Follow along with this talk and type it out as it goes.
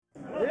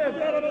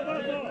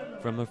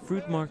From a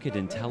fruit market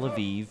in Tel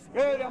Aviv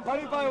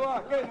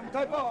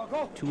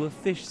to a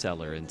fish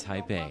seller in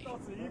Taipei,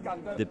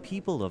 the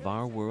people of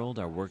our world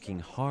are working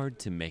hard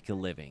to make a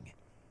living.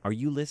 Are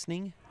you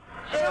listening?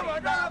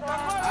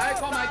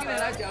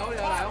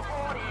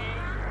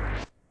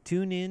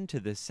 Tune in to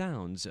the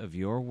sounds of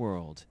your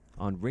world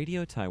on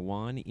Radio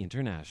Taiwan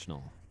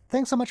International.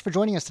 Thanks so much for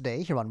joining us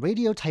today here on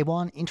Radio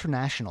Taiwan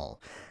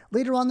International.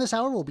 Later on this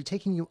hour, we'll be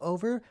taking you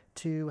over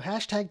to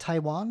Hashtag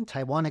Taiwan,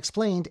 Taiwan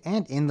Explained,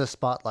 and In the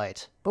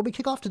Spotlight. But we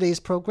kick off today's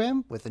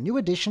program with a new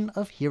edition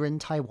of Here in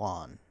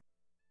Taiwan.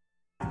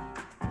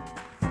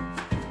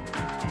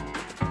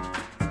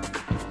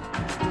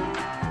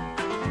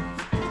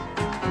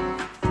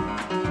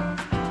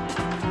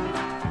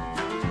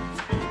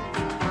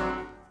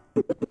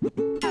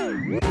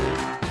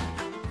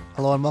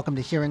 Hello and welcome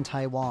to Here in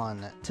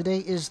Taiwan. Today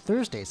is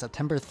Thursday,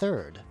 September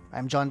 3rd.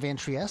 I'm John Van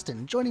Trieste,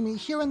 and joining me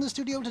here in the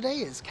studio today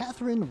is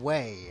Catherine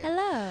Wei.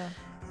 Hello.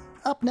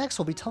 Up next,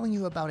 we'll be telling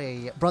you about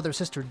a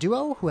brother-sister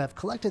duo who have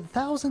collected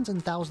thousands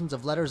and thousands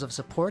of letters of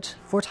support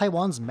for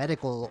Taiwan's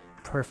medical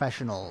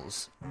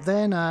professionals.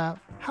 Then,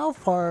 how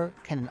far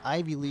can an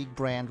Ivy League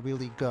brand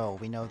really go?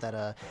 We know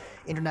that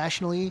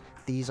internationally,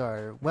 these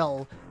are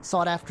well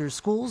sought-after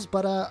schools,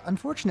 but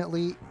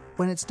unfortunately,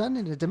 when it's done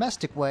in a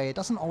domestic way, it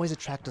doesn't always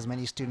attract as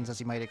many students as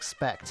you might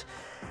expect.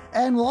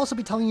 And we'll also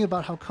be telling you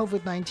about how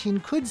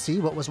COVID-19 could see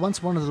what was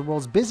once one of the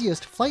world's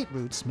busiest flight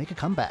routes make a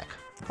comeback.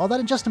 All that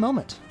in just a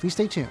moment. Please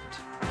stay tuned.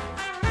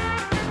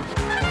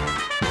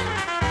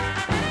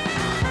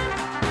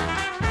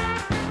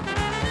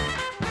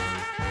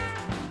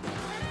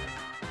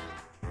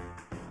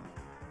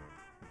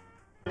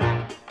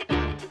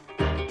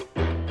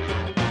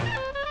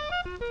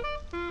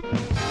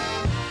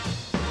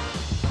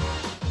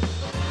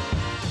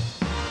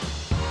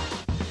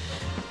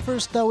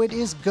 First, though, it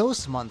is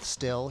Ghost Month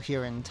still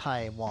here in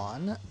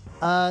Taiwan.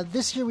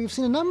 This year we've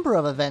seen a number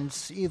of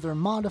events either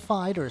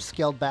modified or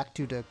scaled back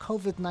due to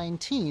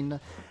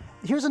COVID-19.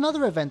 Here's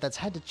another event that's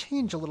had to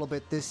change a little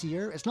bit this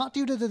year. It's not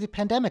due to the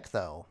pandemic,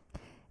 though.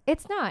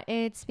 It's not.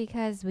 It's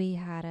because we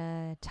had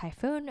a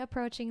typhoon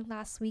approaching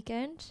last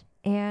weekend.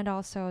 And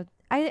also,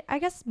 I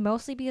guess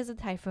mostly because of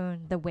the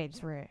typhoon, the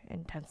waves were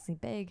intensely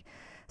big.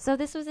 So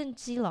this was in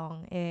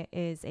Keelung. It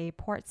is a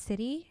port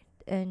city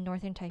in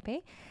northern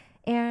Taipei.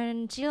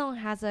 And Keelung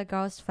has a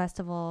ghost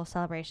festival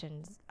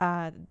celebrations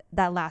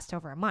that last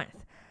over a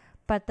month.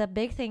 But the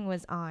big thing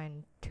was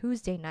on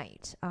Tuesday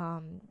night.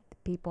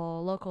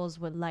 Locals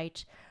would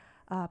light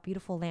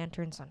beautiful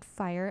lanterns on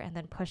fire and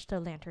then push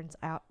the lanterns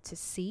out to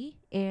sea.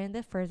 And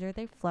the further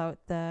they float,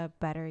 the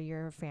better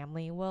your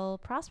family will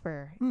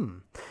prosper.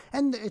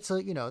 And it's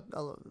a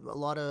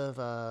lot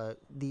of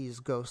these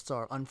ghosts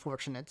are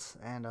unfortunate,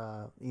 and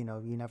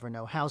you never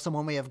know how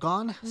someone may have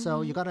gone. Mm-hmm.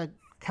 So you got to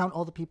count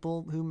all the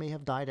people who may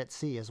have died at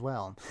sea as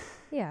well.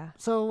 Yeah.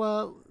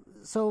 So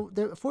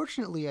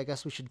fortunately, I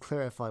guess we should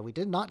clarify, we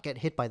did not get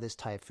hit by this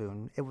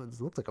typhoon. It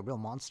looked like a real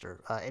monster.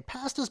 It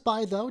passed us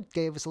by, though. It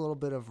gave us a little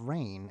bit of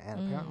rain. And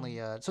apparently,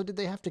 so did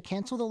they have to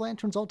cancel the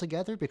lanterns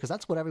altogether? Because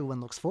that's what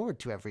everyone looks forward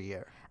to every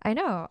year. I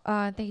know.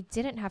 They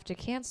didn't have to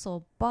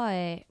cancel,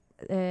 but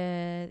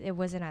it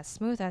wasn't as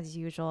smooth as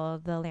usual.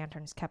 The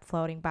lanterns kept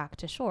floating back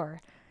to shore.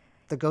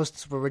 The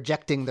ghosts were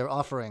rejecting their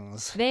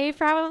offerings. They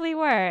probably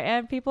were,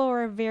 and people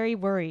were very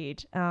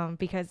worried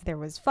because there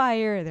was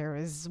fire, there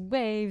was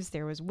waves,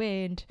 there was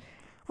wind.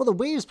 Well, the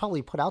waves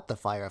probably put out the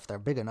fire if they're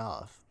big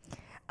enough.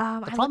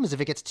 The problem is if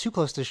it gets too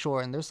close to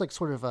shore and there's like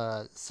sort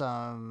of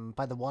some,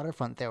 by the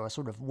waterfront there, a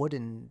sort of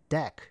wooden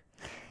deck.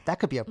 That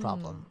could be a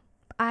problem.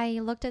 I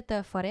looked at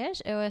the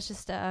footage. It was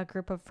just a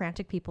group of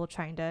frantic people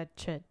trying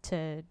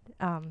to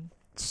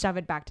shove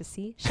it back to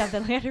sea, shove the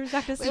lanterns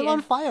back to sea. They were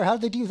on fire. How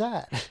did they do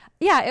that?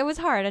 Yeah, it was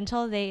hard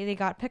until they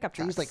got pickup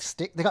trucks.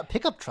 They got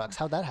pickup trucks.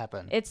 How'd that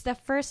happen? It's the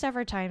first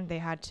ever time they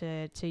had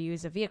to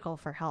use a vehicle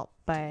for help.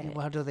 But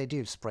what do they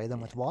do? Spray them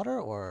with water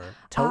or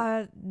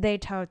tow? They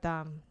towed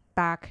them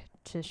back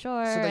to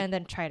shore and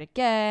then tried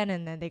again,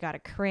 and then they got a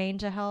crane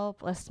to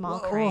help, a small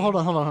crane. Hold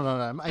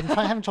on. I'm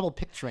having trouble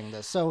picturing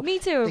this. So me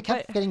too. They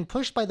kept getting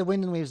pushed by the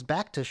wind and waves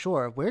back to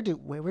shore. Where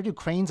do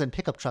cranes and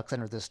pickup trucks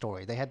enter this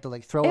story? They had to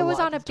throw it was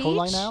on a tow beach.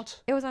 Line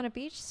out. It was on a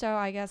beach, so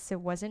I guess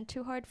it wasn't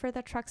too hard for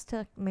the trucks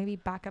to maybe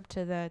back up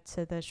to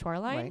the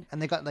shoreline. Right,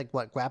 and they got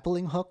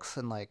grappling hooks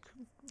and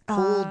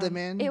pulled them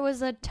in. It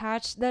was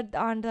attached. That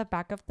on the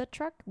back of the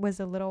truck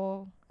was a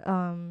little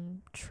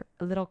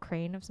little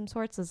crane of some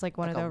sorts. It's like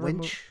one of the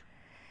winch.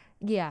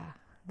 Yeah,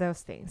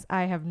 those things.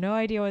 I have no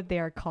idea what they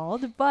are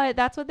called, but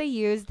that's what they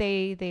use.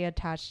 They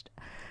attached.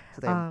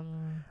 So they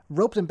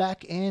roped them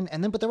back in,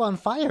 but they were on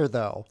fire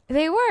though.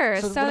 They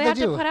were, so they had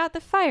to put out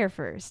the fire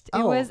first.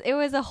 It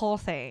was a whole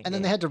thing. And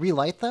then they had to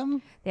relight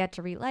them. They had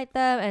to relight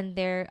them, and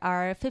there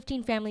are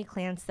 15 family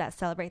clans that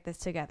celebrate this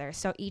together.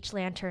 So each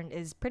lantern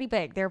is pretty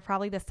big. They're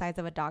probably the size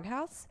of a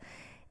doghouse.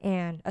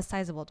 And a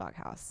sizable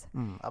doghouse.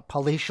 A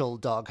palatial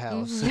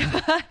doghouse.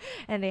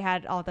 And they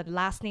had all the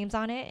last names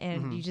on it.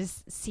 And you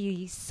just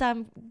see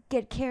some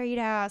get carried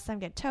out, some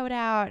get towed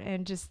out.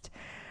 And just,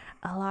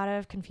 a lot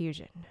of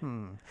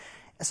confusion.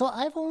 So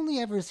I've only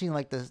ever seen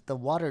like the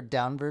watered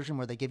down version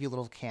where they give you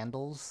little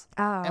candles.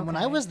 Oh, And when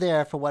I okay. was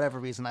there, for whatever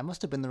reason, I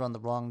must have been there on the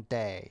wrong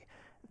day.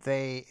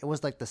 It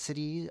was like the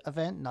city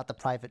event, not the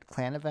private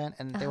clan event,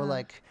 and they were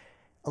like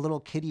a little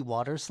kiddie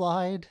water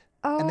slide.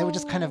 And they would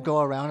just kind of go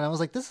around, and I was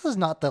like, this is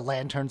not the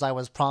lanterns I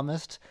was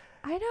promised.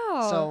 I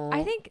know. So-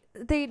 I think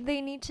they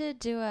need to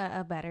do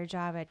a better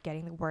job at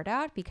getting the word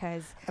out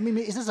because I mean,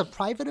 is this a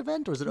private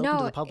event or is it open to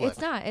no, the public?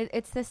 it's not.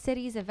 It's the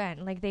city's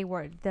event. Like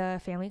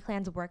the family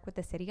clans work with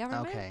the city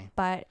government. Okay.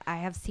 But I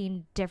have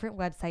seen different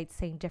websites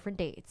saying different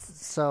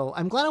dates. So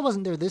I'm glad I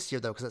wasn't there this year,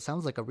 though, because it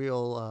sounds like a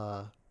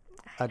real,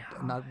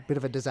 not a bit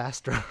of a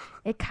disaster.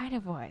 It kind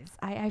of was.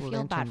 I feel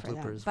lantern bad for them,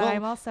 bloopers. but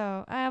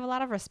Well- I have a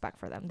lot of respect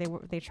for them.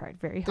 They tried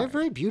very They're hard.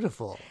 very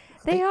beautiful.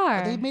 They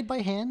Are are. they made by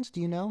hand? Do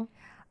you know?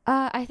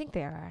 I think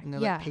they are. And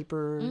they're Yeah. like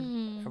paper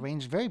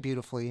arranged very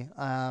beautifully.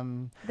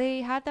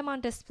 They had them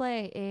on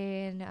display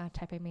in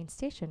Taipei Main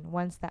Station,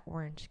 ones that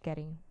weren't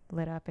getting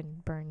lit up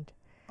and burned.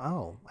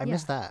 Oh, I Yeah.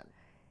 missed that.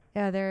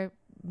 Yeah,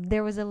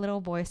 there was a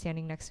little boy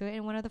standing next to it.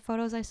 In one of the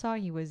photos I saw,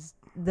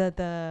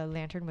 the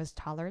lantern was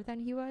taller than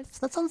he was.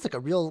 So that sounds like a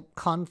real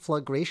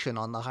conflagration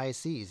on the high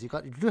seas. You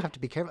do have to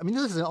be careful. I mean,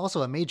 this is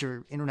also a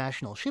major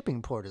international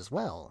shipping port as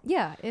well.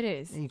 Yeah, it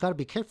is. You got to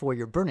be careful where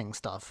you're burning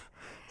stuff.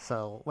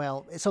 So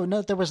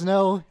no, there was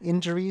no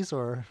injuries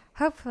or.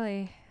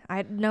 Hopefully,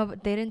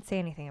 but they didn't say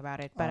anything about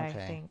it. But I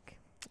Okay. think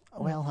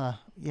Well,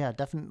 yeah,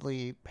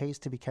 definitely pays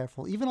to be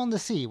careful, even on the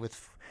sea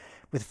with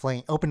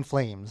open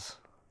flames.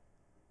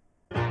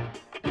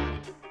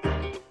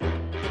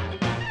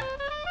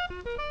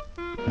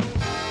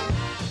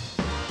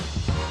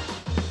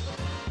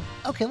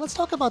 Okay, let's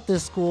talk about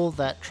this school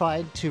that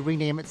tried to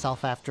rename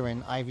itself after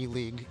an Ivy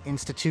League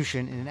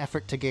institution in an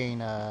effort to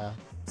gain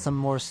some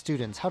more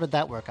students. How did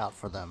that work out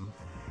for them?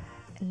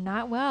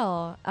 not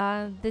well.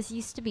 This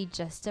used to be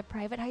just a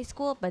private high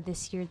school, but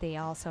this year they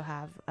also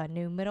have a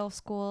new middle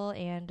school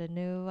and a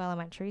new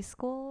elementary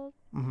school.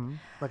 Mm-hmm.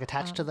 Like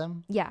attached to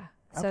them? Yeah,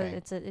 so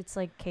Okay. it's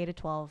like K to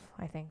 12,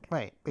 I think.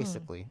 Right,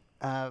 basically.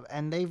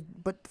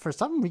 But for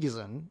some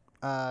reason,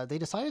 they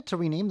decided to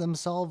rename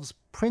themselves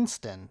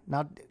Princeton.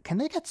 Now, can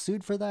they get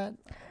sued for that?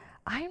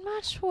 I'm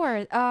not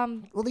sure.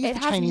 Well, they use it the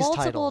has Chinese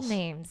multiple titles.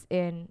 names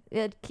in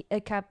it.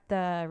 It kept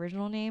the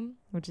original name,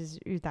 which is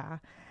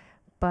Yuda,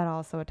 but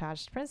also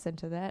attached Princeton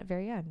to that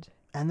very end.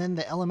 And then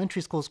the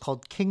elementary school is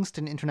called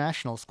Kingston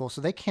International School, so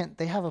they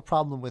have a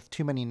problem with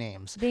too many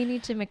names. They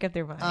need to make up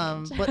their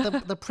mind.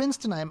 But the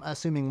Princeton, I'm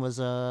assuming, was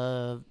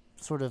a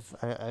sort of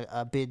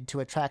a bid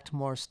to attract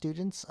more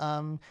students.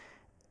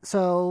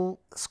 So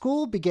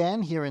school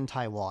began here in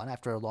Taiwan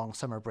after a long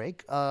summer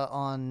break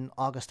on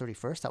August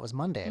 31st. That was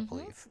Monday, I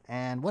believe.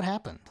 And what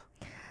happened?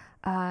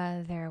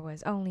 There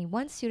was only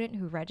one student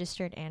who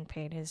registered and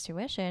paid his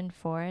tuition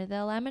for the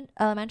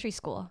elementary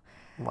school.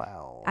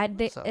 Wow.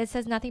 So- It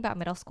says nothing about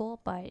middle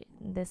school, but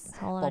this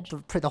whole well,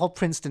 elementary... the whole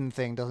Princeton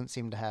thing doesn't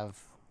seem to have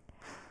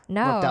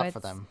No, worked out for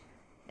it's- them.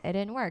 It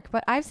didn't work.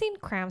 But I've seen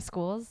cram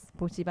schools,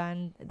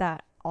 buchiban,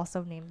 that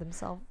also named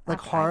themselves Like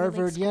after Ivy League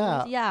Harvard, yeah.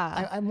 schools.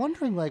 Yeah. I'm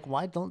wondering, like,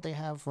 why don't they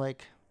have,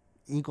 like,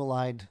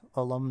 eagle-eyed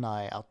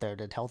alumni out there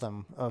to tell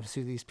them,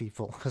 sue these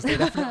people? Because they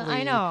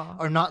definitely know.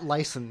 are not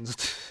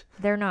licensed.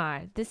 They're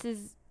not.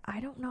 I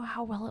don't know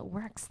how well it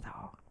works,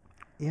 though.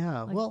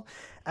 Yeah, well,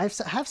 I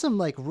have some,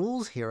 like,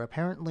 rules here.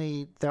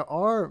 Apparently, there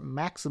are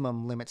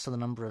maximum limits to the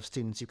number of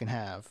students you can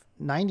have.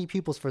 90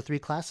 pupils for 3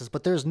 classes,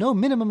 but there's no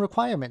minimum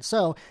requirement.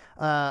 So,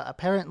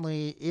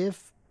 apparently,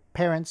 if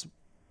parents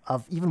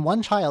of even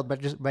one child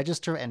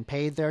register and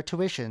pay their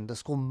tuition, the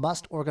school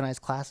must organize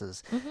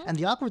classes. And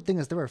the awkward thing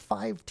is there are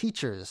 5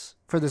 teachers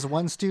for this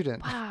one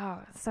student.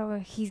 Wow.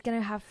 So he's going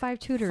to have 5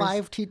 tutors.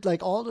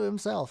 Like all to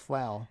himself.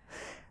 Wow.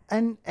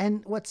 And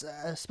what's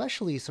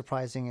especially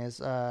surprising is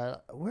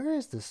where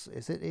is this?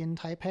 Is it in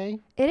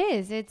Taipei? It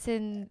is. It's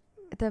in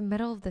the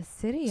middle of the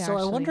city, So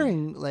actually. I'm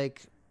wondering,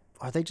 like,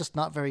 are they just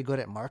not very good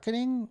at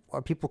marketing?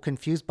 Are people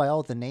confused by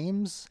all the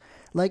names?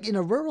 Like in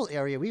a rural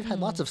area, we've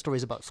had lots of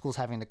stories about schools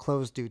having to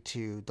close due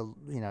to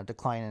the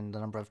decline in the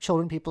number of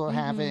children people are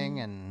having,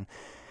 and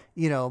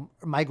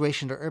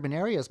migration to urban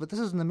areas. But this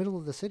is in the middle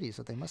of the city,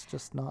 so they must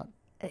just not.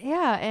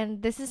 Yeah,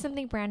 and this is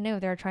something brand new.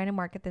 They're trying to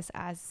market this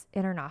as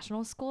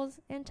international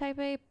schools in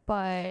Taipei,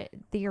 but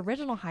the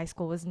original high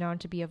school was known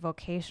to be a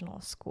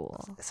vocational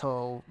school.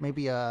 So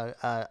maybe a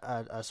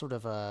sort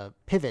of a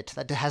pivot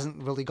that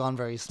hasn't really gone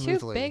very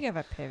smoothly. Too big of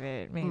a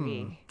pivot,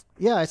 maybe.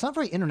 Yeah, it's not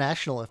very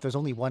international if there's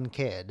only one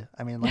kid.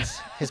 I mean, unless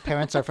his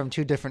parents are from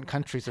 2 different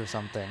countries or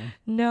something.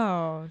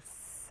 No.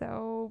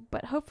 So,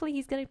 but hopefully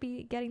he's going to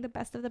be getting the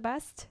best of the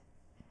best.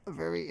 A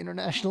very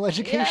international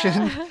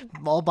education,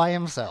 all by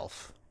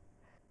himself.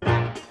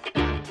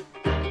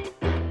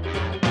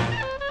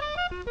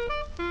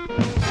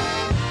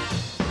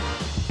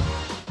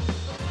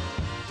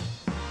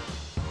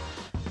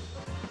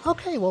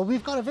 Okay, well,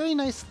 we've got a very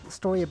nice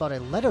story about a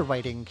letter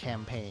writing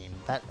campaign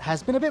that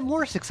has been a bit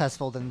more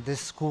successful than this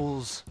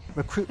school's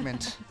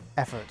recruitment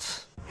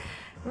efforts.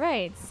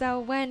 Right. So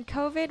when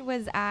COVID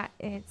was at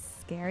its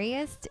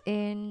scariest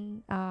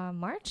in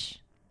March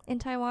in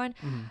Taiwan.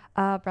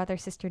 Brother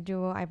sister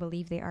duo, I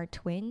believe they are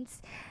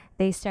twins.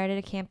 They started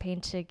a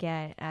campaign to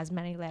get as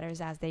many letters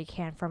as they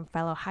can from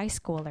fellow high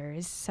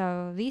schoolers.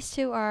 So these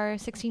two are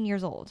 16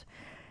 years old.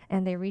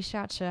 And they reached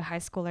out to high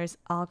schoolers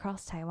all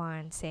across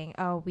Taiwan saying,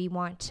 oh, we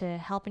want to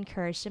help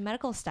encourage the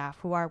medical staff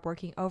who are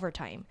working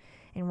overtime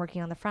and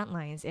working on the front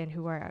lines and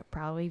who are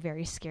probably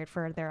very scared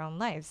for their own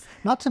lives.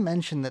 Not to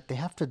mention that they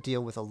have to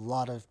deal with a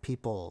lot of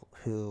people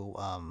who,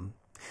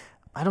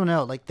 I don't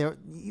know, like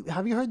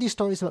have you heard these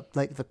stories about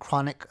like the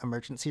chronic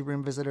emergency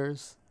room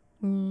visitors?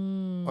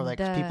 Or like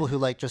people who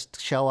like just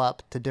show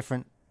up to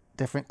different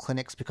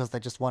clinics because they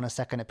just want a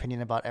second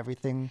opinion about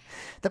everything.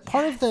 That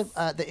part of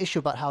the issue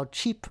about how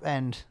cheap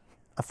and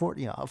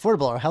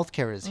affordable our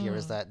healthcare is here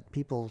is that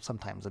people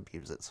sometimes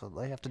abuse it, so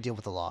they have to deal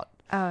with a lot.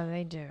 Oh,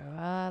 they do.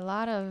 A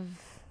lot of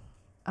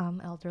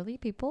elderly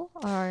people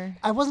are.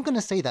 I wasn't going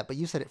to say that, but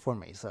you said it for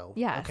me, so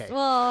yes. Okay.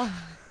 Well,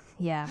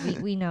 yeah,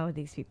 we know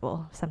these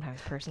people sometimes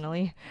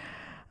personally.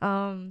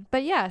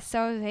 But yeah,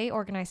 so they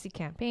organized the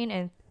campaign,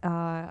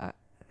 and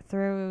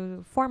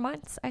through 4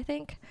 months, I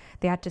think,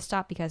 they had to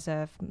stop because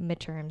of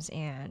midterms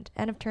and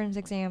end of terms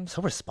exams.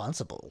 So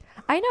responsible.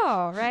 I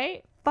know,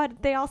 right?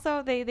 But they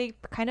also, they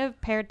kind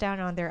of pared down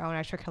on their own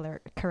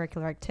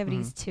extracurricular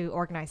activities to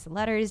organize the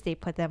letters. They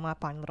put them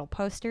up on little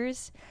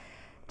posters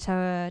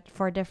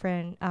for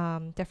different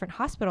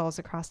hospitals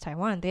across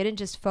Taiwan. They didn't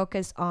just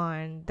focus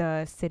on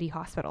the city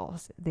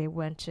hospitals. They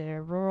went to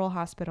rural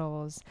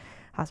hospitals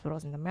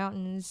in the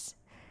mountains.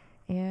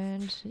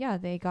 And yeah,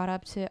 they got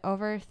up to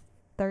over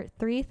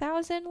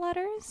 3,000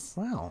 letters.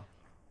 Wow.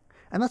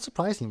 And that's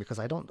surprising because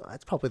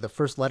it's probably the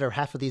first letter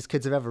half of these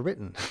kids have ever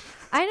written.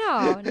 I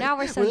know. Now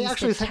we're so used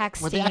to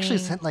texting. Were they actually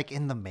sent like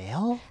in the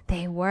mail?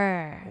 They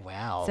were.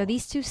 Wow. So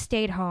these two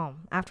stayed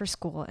home after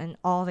school and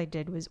all they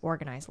did was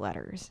organize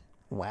letters.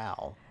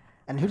 Wow.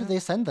 And who did they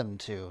send them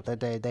to?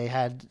 That they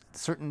had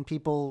certain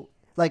people,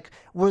 like,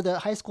 were the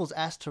high schools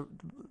asked to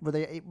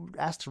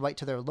write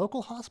to their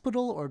local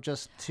hospital or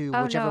just to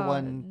whichever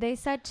one? They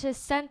said to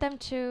send them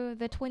to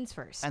the twins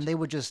first. And they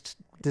would just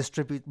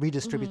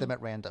redistribute them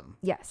at random.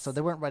 Yes. So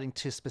they weren't writing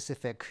to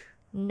specific.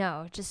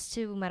 No, just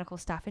to medical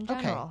staff in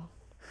general. Okay.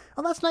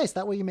 Oh, that's nice.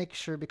 That way you make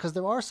sure, because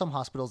there are some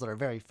hospitals that are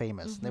very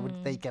famous.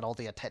 They get all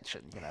the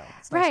attention,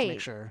 It's nice to make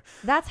sure.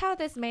 That's how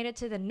this made it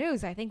to the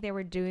news. I think they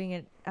were doing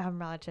it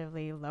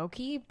relatively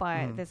low-key,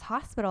 but this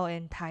hospital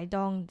in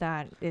Taidong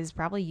that is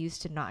probably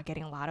used to not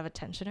getting a lot of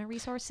attention and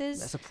resources.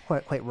 That's a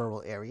quite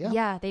rural area.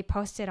 Yeah, they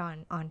posted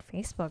on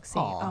Facebook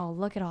saying, oh,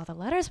 look at all the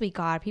letters we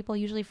got. People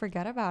usually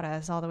forget about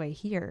us all the way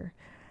here.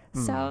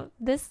 So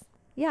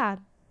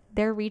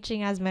they're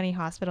reaching as many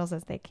hospitals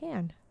as they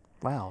can.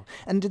 Wow.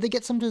 And did they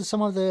get some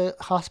of the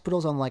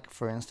hospitals on, like,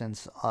 for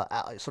instance,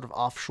 sort of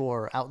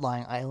offshore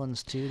outlying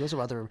islands too? Those are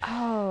other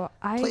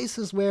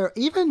places where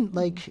even,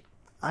 like,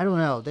 I don't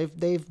know.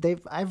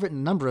 I've written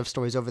a number of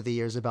stories over the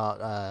years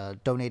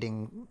about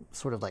donating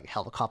sort of like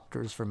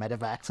helicopters for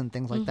medevacs and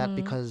things like that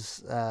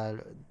because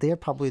they're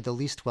probably the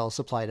least well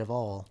supplied of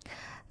all.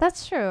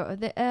 That's true.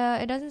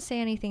 It doesn't say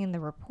anything in the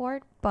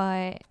report,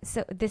 but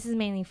so this is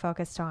mainly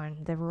focused on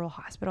the rural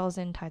hospitals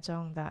in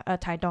Taidong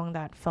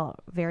that felt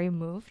very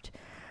moved.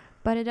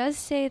 But it does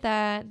say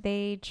that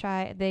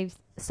they've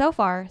so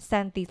far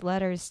sent these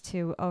letters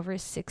to over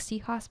 60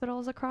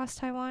 hospitals across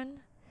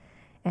Taiwan,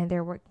 and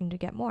they're working to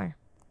get more.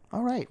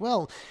 All right.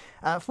 Well,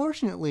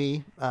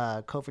 fortunately,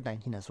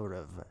 COVID-19 has sort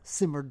of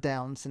simmered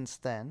down since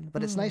then,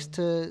 but it's nice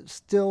to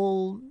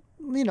still,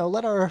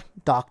 let our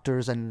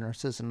doctors and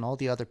nurses and all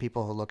the other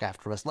people who look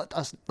after us,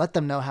 let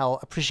them know how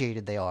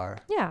appreciated they are.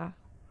 Yeah.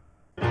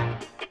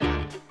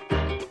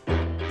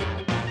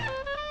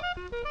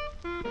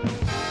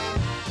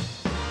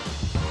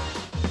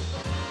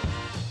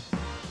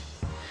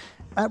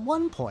 At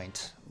one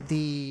point,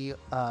 the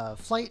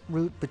flight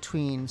route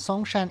between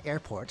Songshan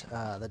Airport,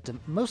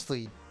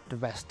 mostly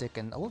domestic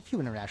and a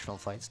few international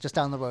flights just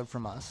down the road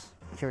from us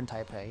here in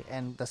Taipei,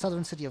 and the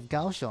southern city of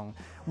Kaohsiung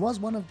was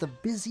one of the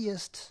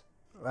busiest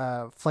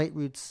flight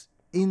routes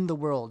in the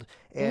world.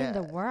 In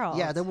the world?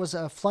 Yeah, there was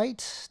a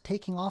flight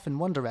taking off in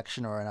one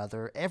direction or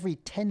another every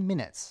 10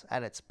 minutes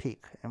at its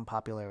peak in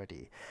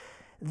popularity.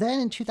 Then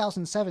in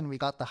 2007, we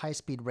got the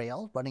high-speed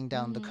rail running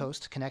down the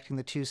coast, connecting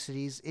the two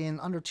cities in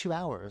under 2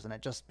 hours, and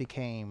it just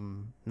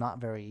became not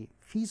very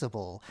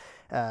feasible.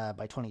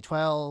 By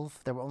 2012,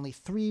 there were only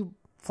 3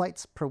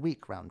 flights per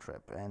week round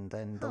trip, and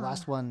then the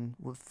last one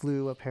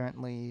flew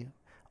apparently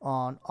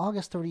on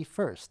August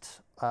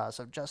 31st,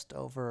 so just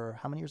over,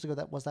 how many years ago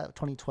was that?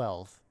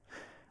 2012.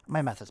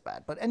 My math is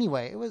bad, but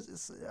anyway, it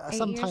was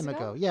some time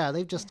ago. Yeah,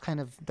 they've just kind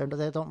of, they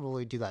don't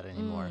really do that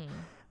anymore.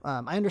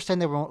 I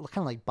understand they were kind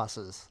of like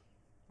buses.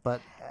 But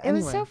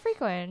anyway. It was so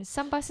frequent.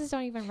 Some buses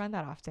don't even run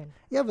that often.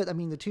 Yeah, but I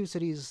mean, the two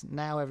cities,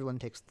 now everyone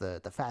takes the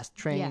fast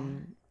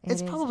train. Yeah,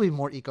 it's probably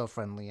more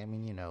eco-friendly. I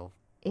mean,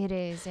 It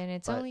is, and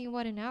it's only,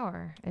 an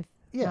hour?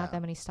 Yeah. Not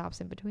that many stops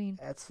in between.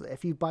 It's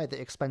if you buy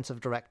the expensive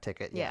direct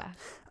ticket. Yeah.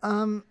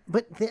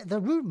 But the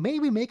route may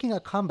be making a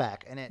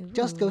comeback, and it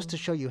just goes to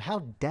show you how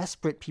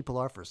desperate people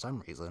are for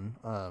some reason.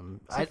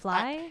 To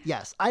fly?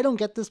 Yes, I don't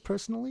get this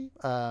personally,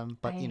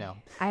 but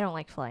I don't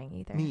like flying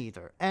either. me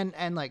either.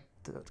 And like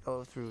to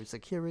go through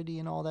security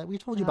and all that.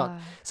 We've told you about.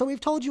 So we've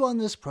told you on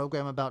this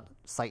program about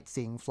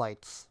sightseeing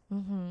flights,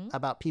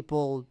 about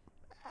people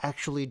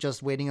actually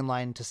just waiting in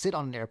line to sit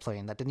on an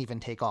airplane that didn't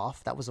even take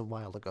off. That was a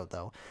while ago,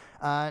 though.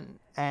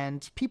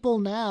 And people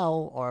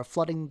now are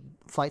flooding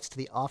flights to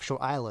the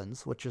offshore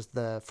islands, which is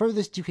the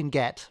furthest you can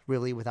get,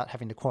 really, without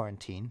having to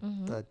quarantine.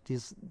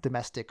 These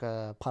domestic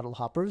puddle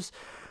hoppers.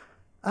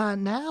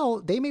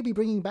 Now, they may be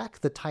bringing back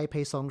the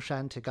Taipei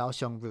Songshan to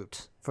Kaohsiung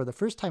route for the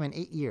first time in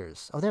 8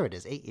 years. Oh, there it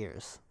is, 8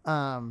 years.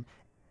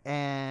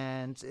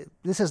 And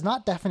this is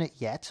not definite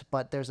yet,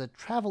 but there's a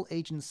travel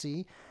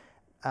agency,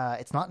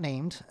 it's not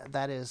named,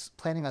 that is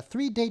planning a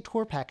 3-day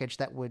tour package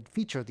that would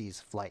feature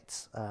these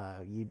flights.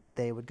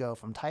 They would go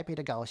from Taipei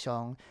to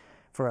Kaohsiung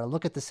for a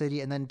look at the city,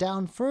 and then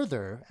down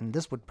further, and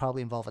this would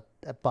probably involve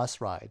a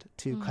bus ride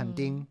to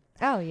Kending,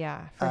 Oh,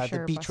 yeah, for sure.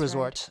 the beach bus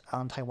resort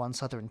on Taiwan's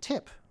southern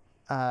tip.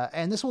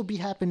 And this will be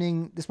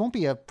happening, this won't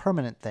be a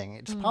permanent thing.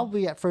 It's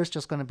probably at first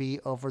just going to be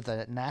over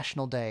the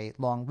National Day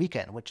long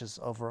weekend, which is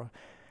over,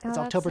 it's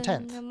October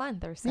 10th. In a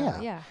month or so,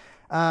 yeah.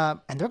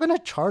 And they're going to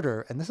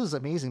charter, and this is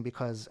amazing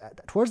because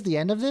towards the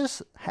end of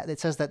this, it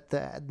says that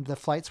the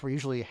flights were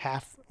usually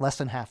less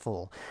than half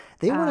full.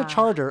 They want to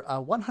charter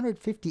a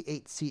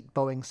 158-seat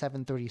Boeing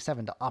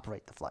 737 to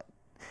operate the flight.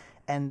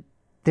 And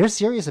they're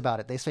serious about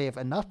it. They say if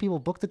enough people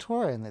book the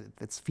tour and if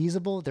it's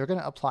feasible, they're going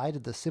to apply to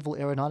the Civil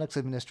Aeronautics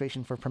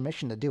Administration for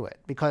permission to do it.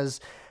 Because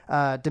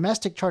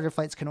domestic charter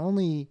flights can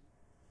only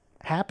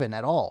happen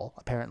at all,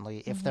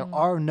 apparently, if there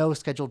are no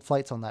scheduled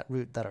flights on that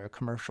route that are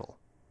commercial.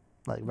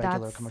 Like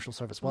regular That's commercial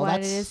service. Well,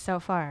 it is so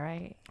far,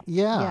 right?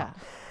 Yeah.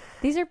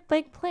 These are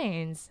big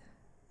planes.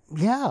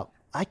 Yeah.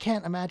 I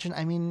can't imagine.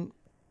 I mean,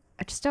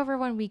 Just over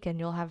one weekend,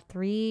 you'll have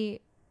 3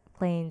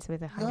 planes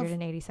with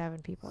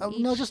 187 people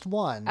each. no, just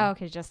one. Oh,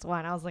 okay, just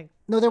one. I was like,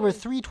 No, there were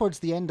 3 towards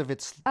the end of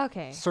its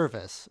okay.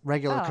 service,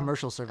 regular Oh,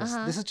 commercial service.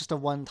 This is just a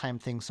one-time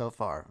thing so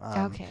far.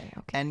 Okay.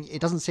 And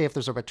it doesn't say if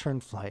there's a return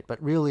flight,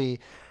 but really,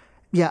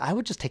 yeah, I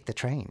would just take the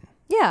train.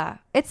 Yeah,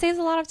 it saves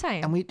a lot of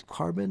time. And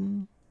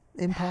carbon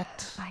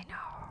impact. I know.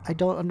 I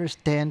don't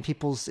understand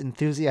people's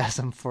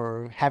enthusiasm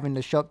for having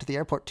to show up to the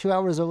airport 2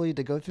 hours early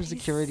to go through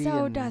security.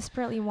 So and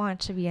desperately want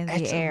to be in the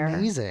it's air.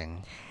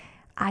 amazing.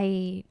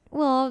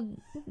 To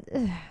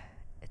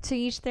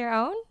each their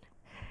own.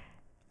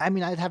 I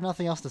mean, I'd have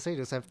nothing else to say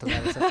except for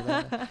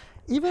that.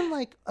 Even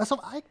like,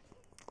 I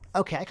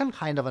can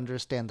kind of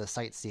understand the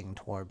sightseeing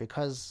tour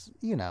because,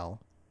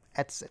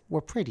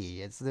 we're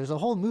pretty. There's a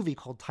whole movie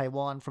called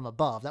Taiwan from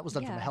Above. That was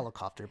done from a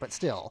helicopter, but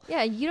still.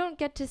 Yeah, you don't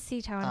get to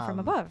see Taiwan from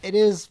above. It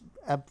is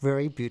a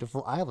very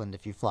beautiful island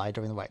if you fly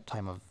during the right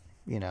time of,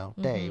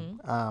 day.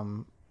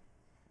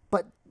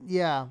 But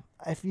yeah,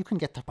 if you can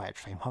get there by a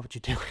train, why would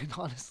you do it,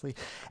 honestly?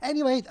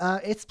 Anyway,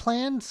 it's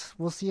planned.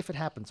 We'll see if it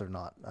happens or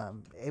not.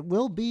 It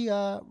will be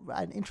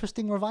an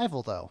interesting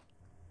revival, though.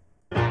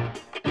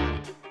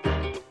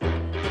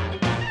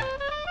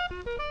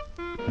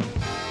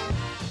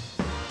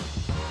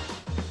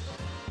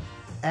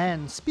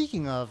 And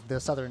speaking of the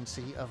southern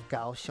sea of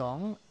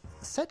Kaohsiung,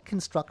 set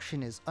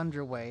construction is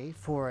underway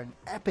for an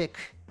epic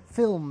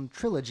film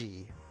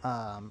trilogy.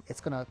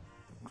 It's going to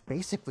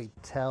basically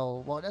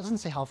it doesn't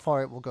say how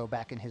far it will go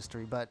back in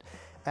history, but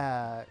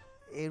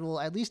it will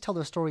at least tell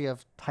the story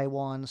of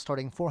Taiwan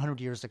starting 400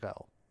 years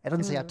ago. It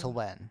doesn't say up till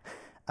when.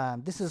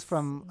 This is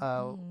from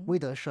Wei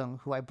Desheng,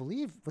 who I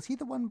believe, was he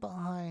the one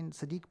behind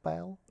Sadiq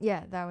Bale?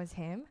 Yeah, that was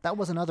him. That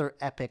was another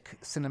epic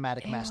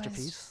cinematic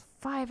masterpiece. Was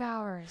 5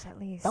 hours at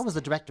least. That was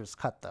the director's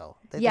cut, though.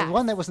 The Yes,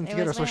 one that was in it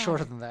theaters was was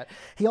shorter than that.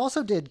 He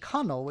also did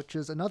Kano, which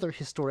is another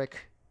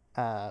historic,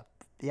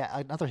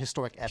 another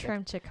historic epic.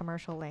 Trimmed to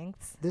commercial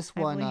lengths. This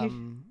I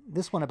believe.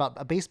 this one about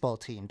a baseball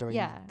team during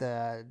Yeah.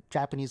 the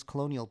Japanese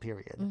colonial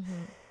period.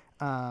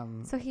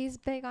 So he's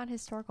big on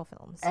historical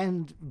films.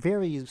 And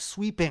very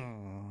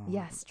sweeping.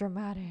 Yes,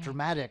 dramatic.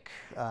 Dramatic.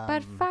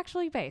 But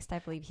factually based, I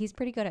believe. He's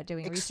pretty good at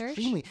doing research.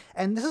 Extremely.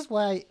 And this is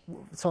why.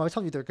 So I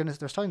told you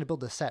they're starting to build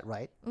the set,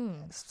 right?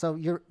 So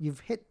you've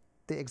hit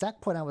the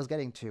exact point I was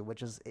getting to,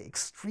 which is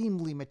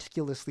extremely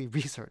meticulously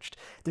researched.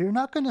 They're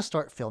not going to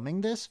start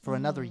filming this for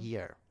another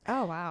year.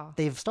 Oh, wow.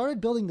 They've started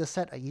building the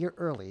set a year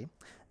early,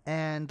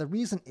 and the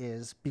reason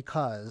is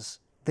because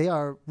they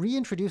are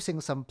reintroducing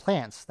some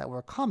plants that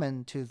were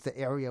common to the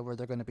area where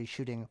they're going to be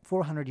shooting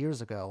 400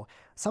 years ago.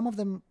 Some of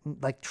them,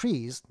 like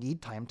trees,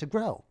 need time to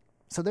grow.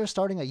 So they're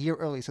starting a year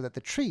early so that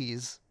the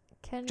trees,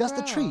 Can just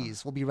grow. the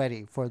trees, will be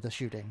ready for the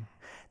shooting.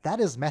 That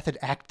is method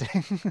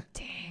acting.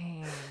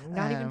 Dang.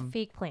 Not even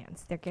fake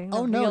plants. They're getting the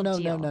Oh real no!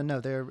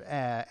 deal.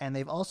 They're and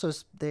they've also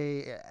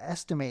they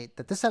estimate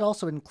that this set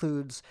also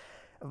includes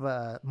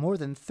more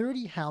than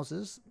 30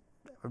 houses,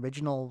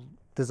 original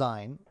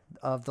design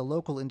of the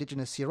local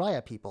indigenous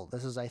Siraya people.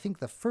 This is, I think,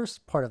 the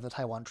first part of the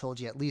Taiwan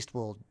trilogy. At least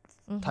will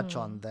touch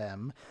on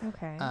them.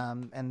 Okay.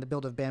 And the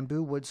build of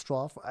bamboo, wood,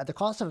 straw at the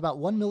cost of about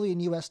 $1 million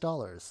US.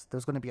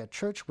 There's going to be a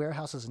church,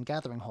 warehouses, and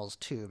gathering halls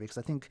too, because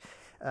I think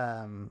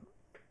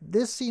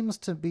this seems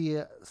to be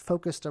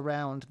focused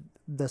around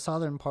the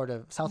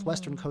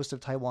southwestern coast of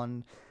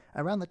Taiwan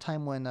around the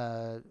time when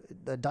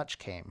the Dutch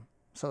came,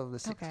 so the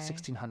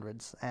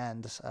 1600s,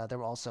 and there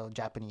were also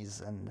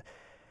Japanese and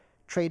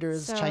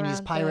traders, So Chinese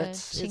around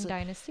pirates. The Qing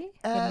Dynasty?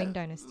 The Ming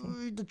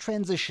Dynasty? The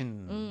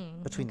transition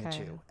between the okay.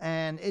 two.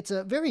 And it's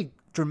a very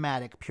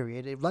dramatic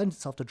period. It lends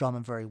itself to drama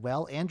very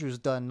well. Andrew's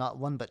done not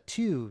one but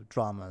two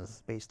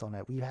dramas based on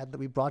it.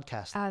 We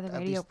broadcast The at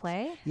radio least-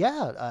 play?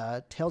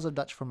 Yeah, Tales of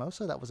Dutch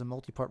Formosa. That was a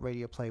multi-part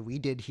radio play we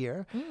did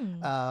here.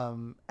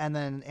 And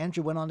then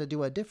Andrew went on to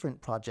do a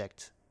different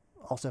project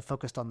also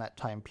focused on that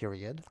time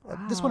period.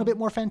 This one a bit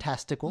more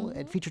fantastical.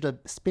 It featured a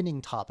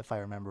spinning top, if I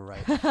remember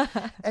right.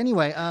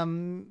 Anyway,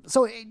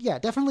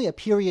 definitely a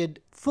period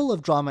full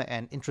of drama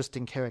and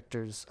interesting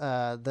characters.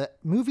 The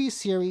movie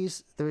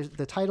series,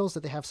 the titles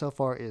that they have so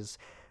far is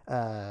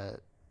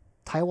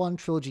Taiwan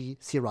Trilogy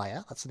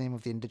Siraya. That's the name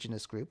of the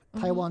indigenous group.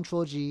 Taiwan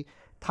Trilogy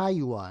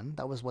Taiyuan.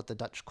 That was what the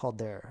Dutch called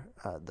that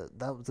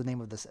was the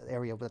name of this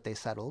area that they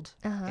settled.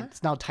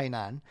 It's now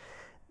Tainan.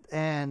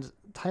 And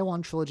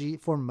Taiwan Trilogy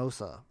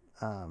Formosa.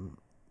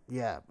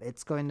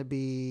 It's going to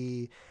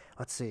be,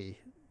 let's see.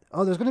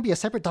 Oh, there's going to be a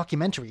separate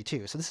documentary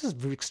too. So this is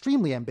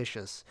extremely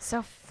ambitious.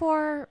 So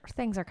 4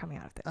 things are coming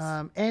out of this.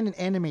 And an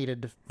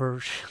animated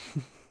version.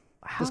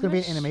 There's going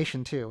to be an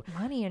animation too.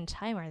 Money and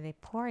time are they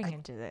pouring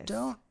into this?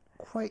 Don't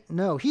quite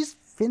know. He's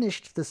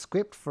finished the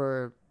script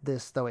for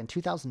this though in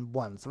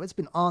 2001, so it's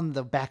been on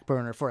the back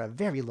burner for a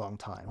very long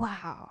time.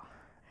 Wow.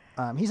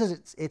 He says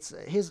it's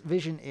his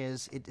vision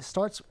is it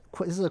starts.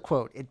 This is a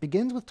quote. It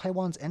begins with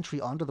Taiwan's entry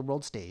onto the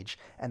world stage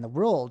and the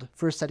world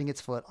first setting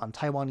its foot on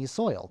Taiwanese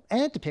soil,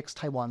 and it depicts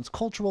Taiwan's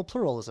cultural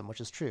pluralism,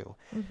 which is true.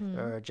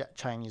 There are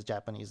Chinese,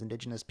 Japanese,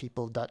 indigenous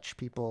people, Dutch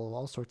people,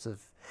 all sorts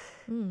of.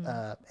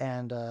 There's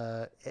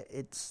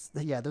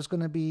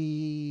going to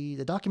be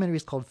the documentary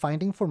is called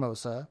Finding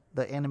Formosa.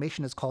 The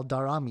animation is called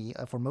Darami,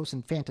 a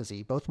Formosan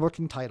fantasy. Both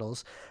working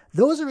titles.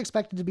 Those are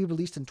expected to be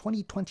released in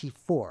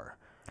 2024.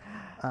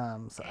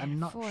 So I'm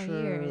not 4 sure.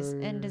 years.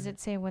 And does it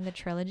say when the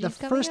trilogy The is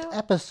coming first out?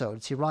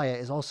 episode, Siraya,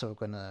 is also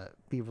going to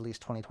be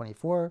released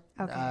 2024.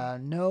 Okay.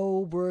 No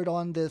word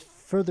on the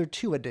further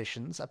 2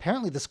 editions.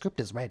 Apparently the script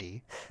is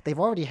ready. They've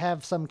already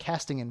have some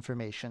casting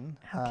information.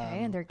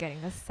 Okay, and they're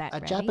getting the set A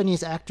ready.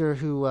 Japanese actor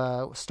who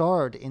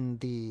starred in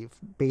the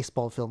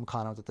baseball film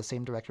Kano that the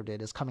same director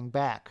did is coming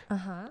back.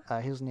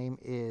 His name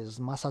is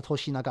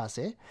Masatoshi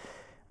Nagase.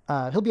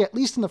 He'll be at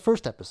least in the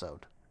first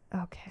episode.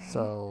 Okay.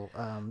 So,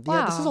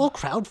 Wow. this is all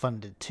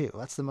crowdfunded too.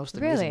 That's the most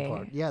amazing Really?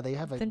 part. Yeah, they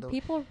have Then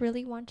people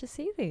really want to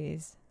see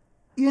these.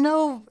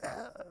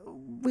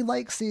 We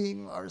like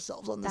seeing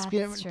ourselves on the That's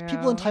screen. true.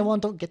 People in Taiwan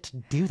don't get to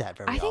do that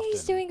very often. I think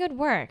he's doing good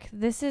work.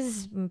 This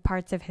is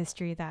parts of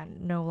history that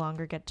no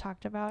longer get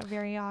talked about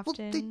very Well,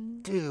 often. they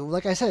do.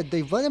 Like I said,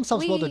 they've led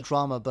themselves well to We-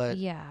 drama, but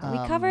Yeah,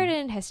 we covered it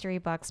in history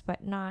books,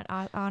 but not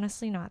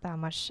honestly not that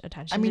much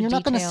attention. I mean, to you're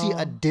not going to see detail.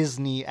 a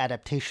Disney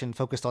adaptation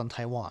focused on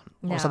Taiwan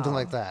or something No.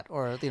 like that,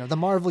 or the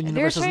Marvel They're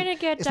universe trying to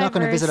get is not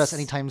going to visit us diverse,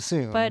 anytime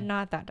soon. but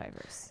not that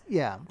diverse.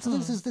 Yeah. So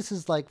this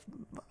is like,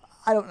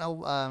 I don't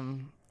know.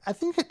 I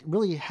think it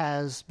really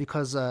has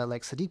because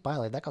like Sadiq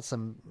Bailey, that got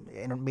some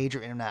major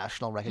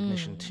international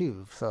recognition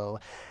too. So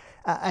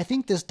I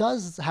think this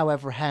does,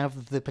 however,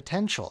 have the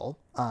potential,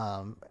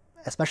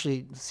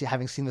 especially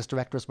having seen this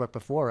director's work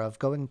before, of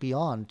going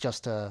beyond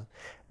just a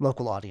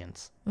local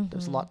audience.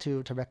 There's a lot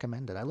to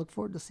recommend it. I look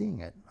forward to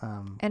seeing it.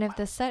 And if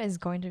the set is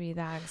going to be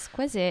that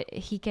exquisite,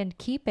 he can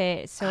keep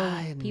it so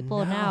I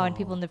people now and know.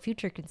 people in the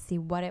future can see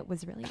what it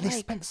was really They like.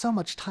 spent so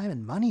much time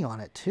and money on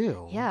it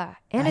too. Yeah,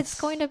 and it's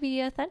That's- going to be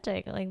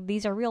authentic. Like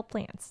these are real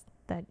plants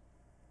that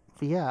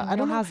Yeah, in I don't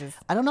real know. houses.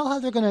 I don't know how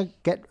they're gonna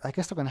get. I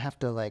guess they're gonna have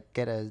to like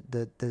get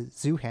the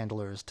zoo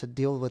handlers to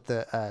deal with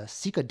the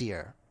Sika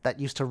deer that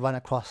used to run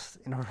across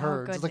in her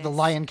herds. It's like the goodness.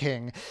 Lion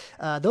King.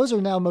 Those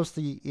are now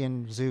mostly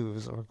in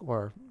zoos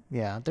or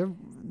yeah, they're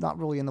not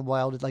really in the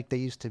wild like they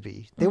used to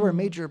be. They were a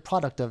major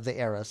product of the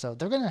era, so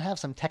they're gonna have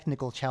some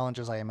technical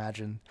challenges, I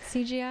imagine.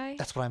 CGI.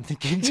 That's what I'm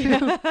thinking too.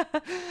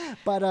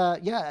 But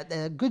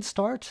a good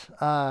start.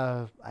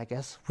 I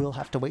guess we'll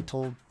have to wait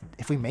till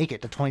if we make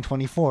it to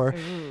 2024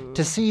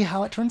 to see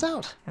how it turns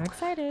out. I'm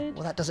excited.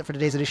 Well, that does it for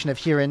today's edition of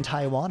Here in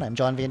Taiwan. I'm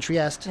John Van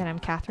Trieste. And I'm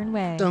Catherine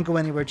Way. Don't go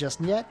anywhere just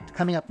yet.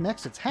 Coming up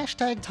next, it's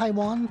hashtag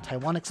Taiwan,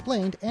 Taiwan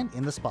Explained, and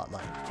In the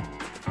Spotlight.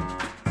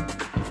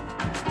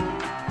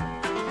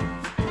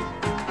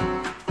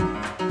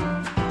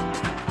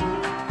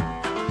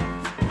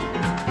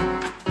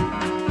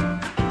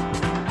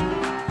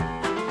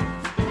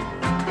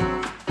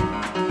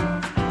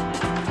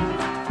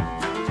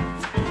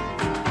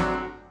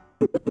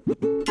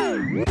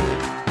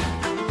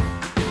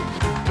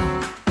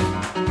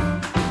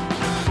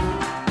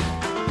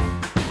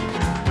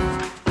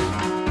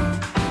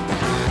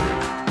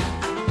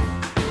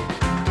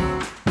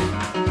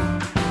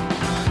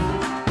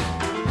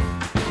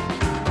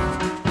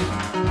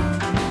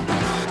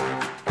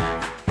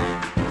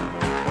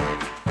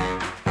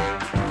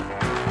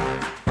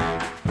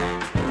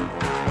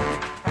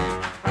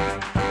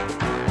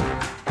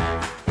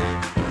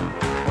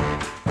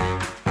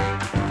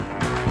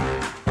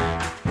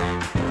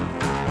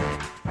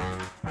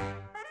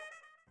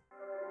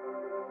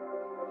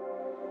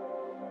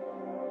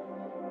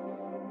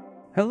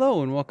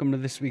 Hello and welcome to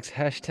this week's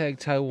Hashtag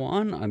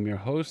Taiwan. I'm your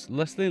host,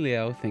 Leslie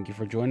Liao. Thank you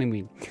for joining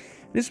me.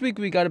 This week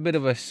we got a bit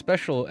of a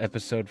special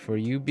episode for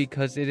you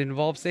because it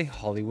involves a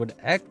Hollywood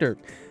actor.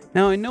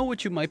 Now I know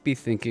what you might be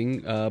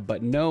thinking,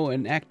 but no,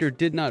 an actor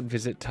did not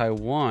visit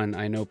Taiwan.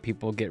 I know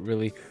people get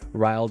really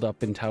riled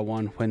up in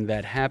Taiwan when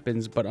that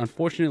happens, but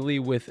unfortunately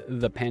with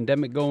the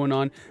pandemic going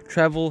on,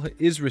 travel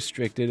is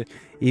restricted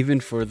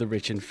even for the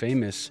rich and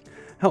famous.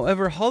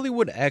 However,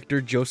 Hollywood actor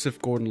Joseph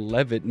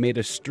Gordon-Levitt made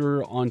a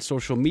stir on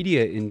social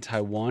media in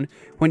Taiwan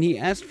when he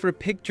asked for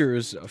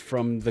pictures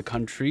from the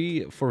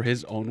country for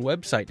his own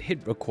website,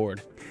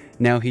 HitRecord.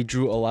 Now, he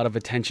drew a lot of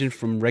attention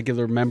from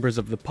regular members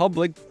of the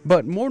public,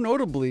 but more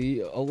notably,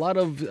 a lot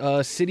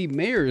of city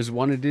mayors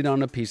wanted in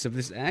on a piece of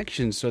this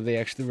action, so they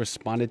actually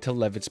responded to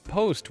Levitt's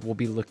post. We'll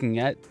be looking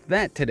at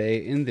that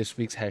today in this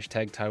week's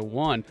Hashtag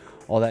Taiwan.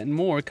 All that and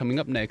more coming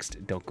up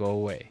next. Don't go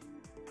away.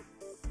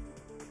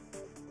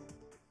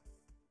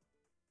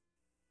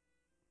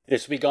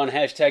 This week on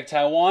Hashtag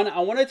Taiwan, I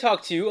want to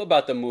talk to you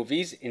about the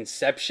movies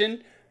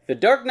Inception, The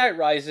Dark Knight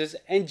Rises,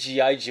 and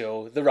G.I.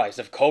 Joe, The Rise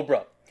of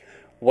Cobra.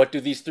 What do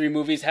these three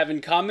movies have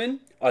in common?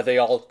 Are they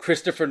all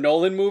Christopher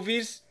Nolan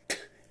movies?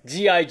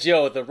 G.I.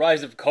 Joe, The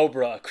Rise of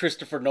Cobra, a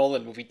Christopher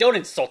Nolan movie. Don't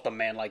insult the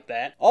man like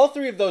that. All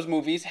three of those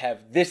movies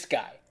have this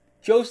guy,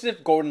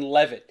 Joseph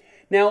Gordon-Levitt.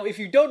 Now, if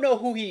you don't know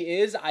who he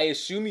is, I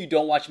assume you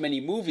don't watch many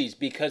movies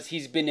because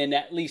he's been in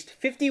at least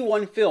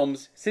 51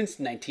 films since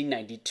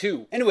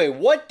 1992. Anyway,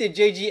 what did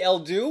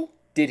JGL do?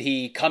 Did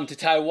he come to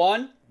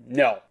Taiwan?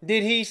 No.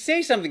 Did he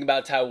say something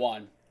about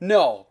Taiwan?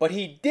 No, but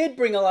he did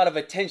bring a lot of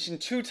attention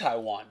to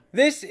Taiwan.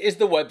 This is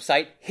the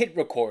website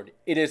HitRecord.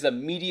 It is a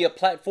media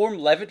platform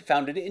Levitt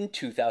founded in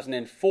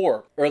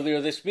 2004.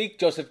 Earlier this week,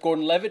 Joseph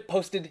Gordon-Levitt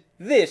posted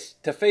this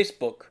to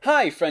Facebook.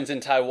 Hi, friends in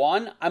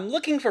Taiwan. I'm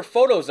looking for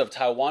photos of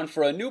Taiwan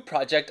for a new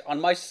project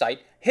on my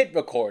site,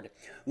 HitRecord.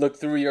 Look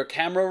through your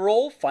camera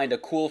roll, find a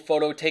cool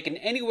photo taken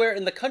anywhere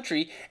in the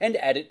country, and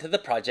add it to the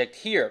project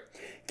here.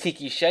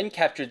 Kiki Shen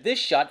captured this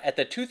shot at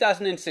the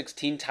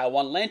 2016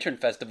 Taiwan Lantern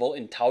Festival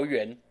in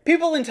Taoyuan.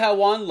 People in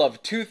Taiwan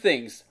love two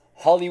things: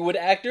 Hollywood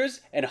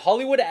actors and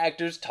Hollywood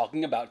actors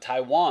talking about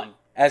Taiwan.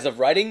 As of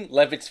writing,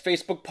 Levitt's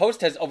Facebook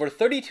post has over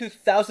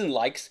 32,000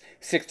 likes,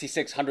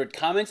 6,600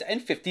 comments,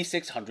 and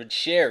 5,600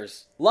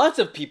 shares. Lots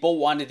of people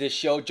wanted to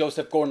show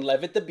Joseph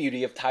Gordon-Levitt the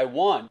beauty of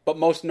Taiwan, but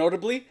most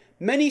notably,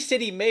 many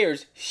city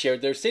mayors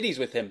shared their cities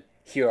with him.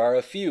 Here are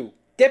a few.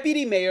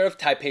 Deputy Mayor of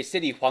Taipei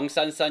City Huang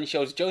Sansan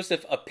shows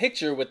Joseph a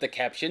picture with the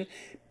caption,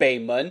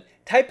 Beimen,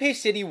 Taipei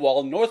City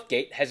Wall North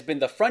Gate has been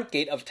the front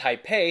gate of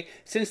Taipei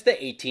since the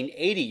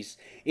 1880s.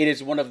 It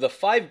is one of the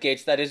 5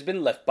 gates that has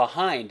been left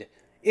behind.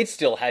 It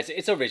still has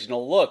its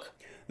original look.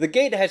 The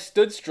gate has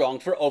stood strong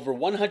for over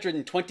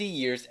 120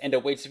 years and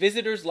awaits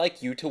visitors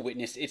like you to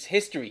witness its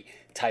history.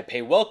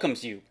 Taipei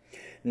welcomes you.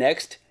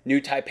 Next,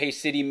 new Taipei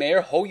City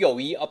Mayor Hou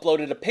Youyi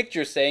uploaded a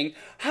picture saying,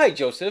 Hi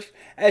Joseph,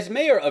 as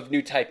mayor of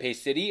New Taipei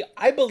City,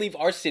 I believe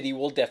our city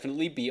will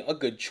definitely be a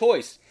good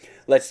choice.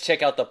 Let's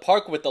check out the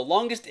park with the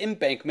longest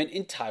embankment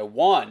in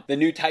Taiwan. The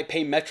new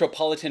Taipei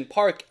Metropolitan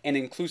Park, an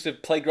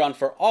inclusive playground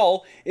for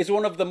all, is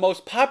one of the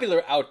most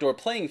popular outdoor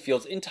playing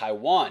fields in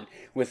Taiwan,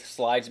 with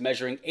slides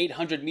measuring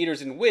 800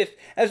 meters in width,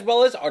 as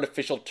well as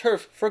artificial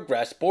turf for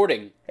grass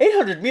sporting.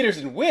 800 meters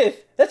in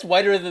width? That's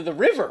wider than the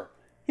river.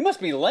 He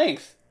must be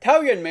length.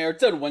 Taoyuan Mayor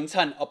Zhen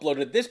Wenchan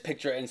uploaded this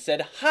picture and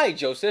said, Hi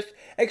Joseph,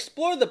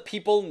 explore the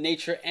people,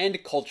 nature,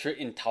 and culture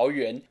in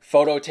Taoyuan.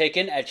 Photo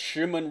taken at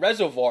Shimen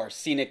Reservoir,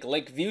 scenic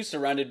lake view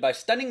surrounded by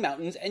stunning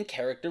mountains and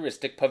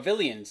characteristic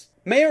pavilions.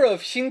 Mayor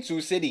of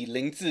Hsinchu City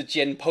Ling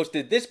Zijian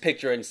posted this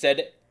picture and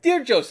said,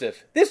 Dear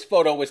Joseph, this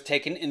photo was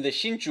taken in the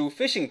Hsinchu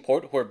fishing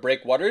port where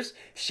breakwaters,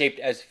 shaped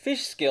as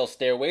fish scale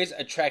stairways,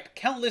 attract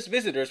countless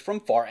visitors from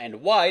far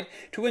and wide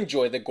to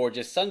enjoy the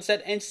gorgeous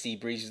sunset and sea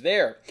breeze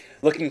there.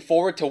 Looking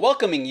forward to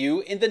welcoming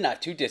you in the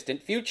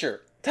not-too-distant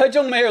future.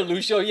 Taichung Mayor Lu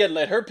Xiuyan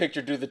let her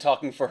picture do the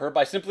talking for her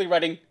by simply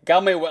writing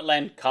Gaomei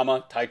Wetland,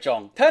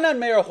 Taichung. Tainan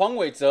Mayor Huang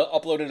Weize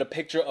uploaded a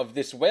picture of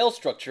this whale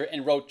structure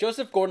and wrote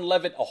Joseph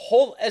Gordon-Levitt a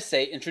whole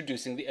essay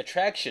introducing the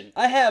attraction.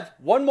 I have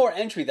one more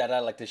entry that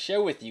I'd like to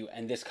share with you,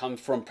 and this comes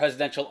from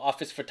presidential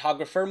office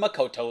photographer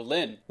Makoto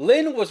Lin.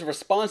 Lin was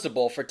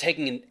responsible for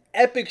taking an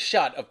epic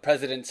shot of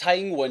President Tsai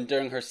Ing-wen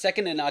during her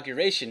second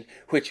inauguration,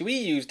 which we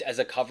used as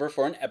a cover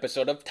for an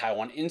episode of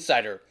Taiwan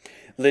Insider.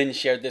 Lin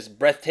shared this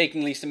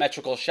breathtakingly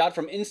symmetrical shot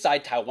from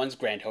inside Taiwan's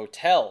Grand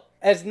Hotel.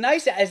 As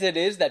nice as it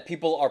is that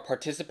people are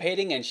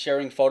participating and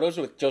sharing photos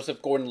with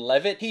Joseph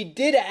Gordon-Levitt, he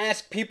did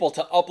ask people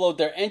to upload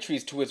their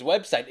entries to his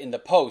website in the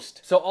post.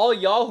 So all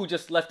y'all who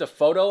just left a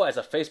photo as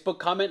a Facebook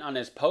comment on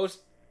his post,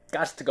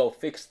 gots to go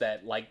fix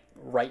that, like,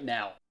 right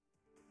now.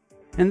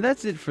 And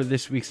that's it for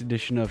this week's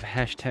edition of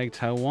Hashtag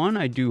Taiwan.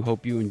 I do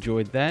hope you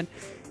enjoyed that.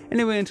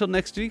 Anyway, until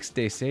next week,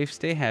 stay safe,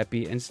 stay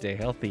happy, and stay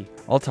healthy.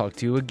 I'll talk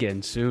to you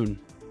again soon.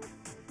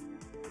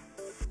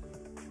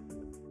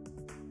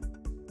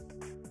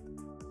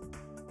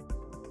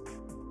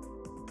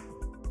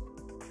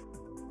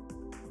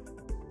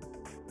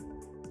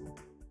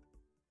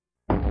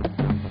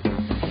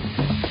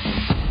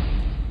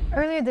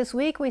 Earlier this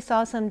week, we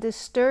saw some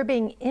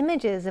disturbing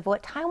images of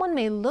what Taiwan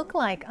may look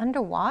like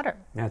underwater.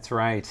 That's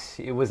right.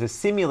 It was a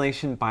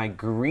simulation by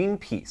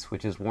Greenpeace,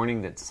 which is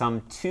warning that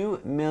some 2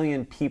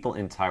 million people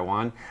in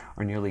Taiwan,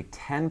 or nearly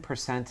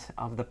 10%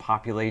 of the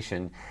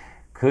population,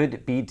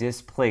 could be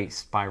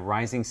displaced by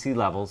rising sea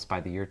levels by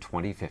the year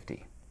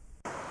 2050.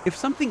 If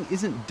something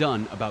isn't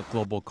done about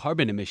global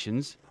carbon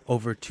emissions,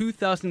 over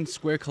 2,000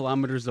 square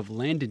kilometers of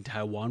land in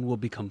Taiwan will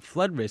become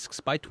flood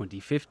risks by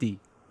 2050.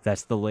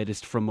 That's the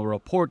latest from a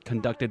report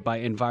conducted by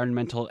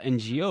environmental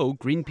NGO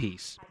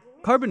Greenpeace.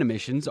 Carbon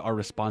emissions are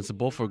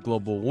responsible for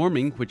global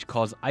warming, which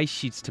cause ice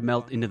sheets to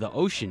melt into the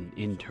ocean,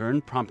 in turn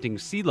prompting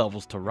sea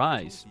levels to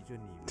rise.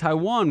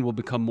 Taiwan will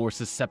become more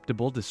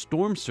susceptible to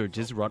storm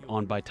surges brought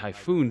on by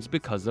typhoons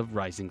because of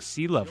rising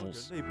sea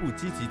levels.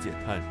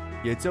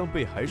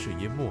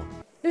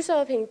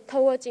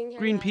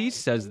 Greenpeace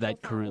says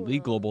that currently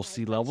global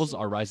sea levels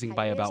are rising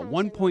by about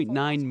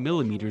 1.9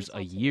 millimeters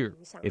a year.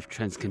 If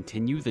trends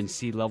continue, then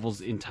sea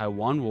levels in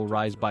Taiwan will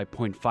rise by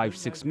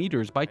 0.56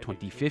 meters by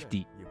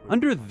 2050.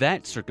 Under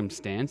that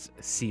circumstance,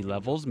 sea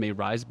levels may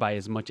rise by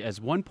as much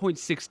as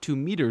 1.62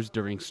 meters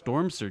during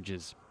storm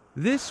surges.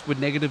 This would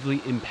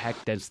negatively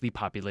impact densely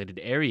populated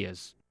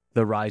areas.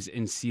 The rise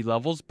in sea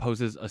levels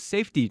poses a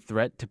safety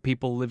threat to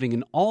people living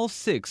in all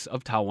 6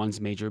 of Taiwan's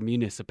major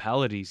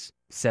municipalities.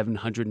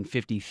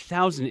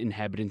 750,000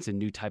 inhabitants in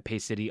New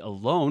Taipei City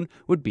alone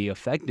would be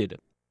affected.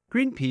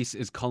 Greenpeace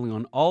is calling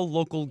on all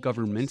local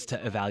governments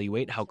to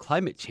evaluate how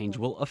climate change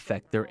will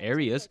affect their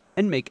areas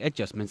and make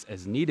adjustments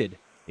as needed.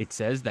 It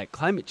says that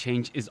climate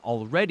change is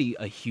already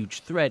a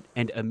huge threat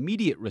and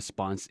immediate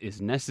response is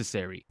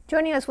necessary.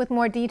 Joining us with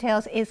more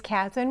details is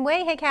Catherine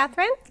Wei. Hey,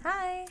 Catherine.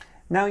 Hi.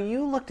 Now,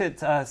 you looked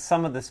at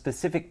some of the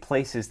specific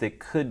places that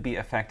could be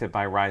affected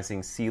by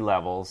rising sea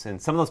levels, and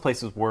some of those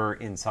places were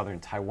in southern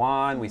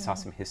Taiwan. We saw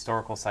some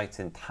historical sites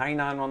in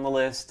Tainan on the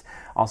list,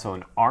 also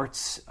an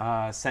arts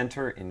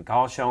center in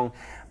Kaohsiung,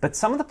 but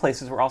some of the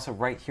places were also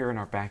right here in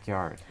our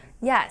backyard.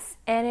 Yes,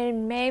 and it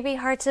may be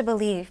hard to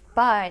believe,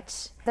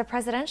 but the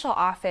presidential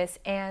office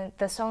and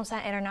the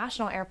Songsan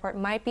International Airport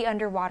might be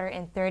underwater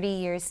in 30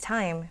 years'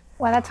 time.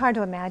 Well, that's hard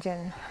to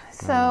imagine.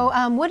 So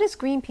what is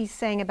Greenpeace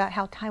saying about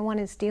how Taiwan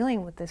is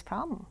dealing with this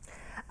problem?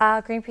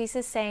 Greenpeace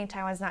is saying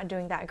Taiwan's not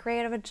doing that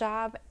great of a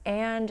job,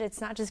 and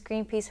it's not just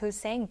Greenpeace who's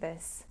saying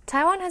this.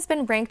 Taiwan has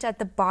been ranked at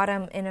the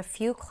bottom in a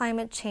few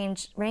climate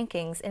change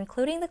rankings,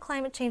 including the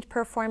Climate Change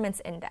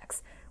Performance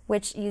Index,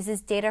 which uses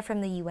data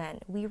from the UN.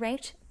 We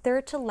ranked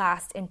 3rd to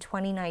last in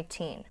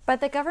 2019.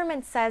 But the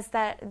government says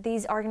that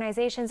these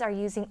organizations are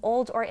using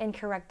old or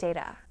incorrect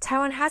data.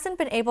 Taiwan hasn't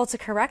been able to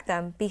correct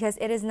them because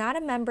it is not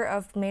a member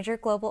of major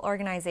global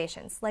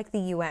organizations like the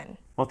UN.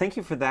 Well, thank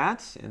you for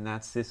that, and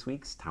that's this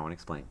week's Taiwan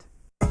Explained.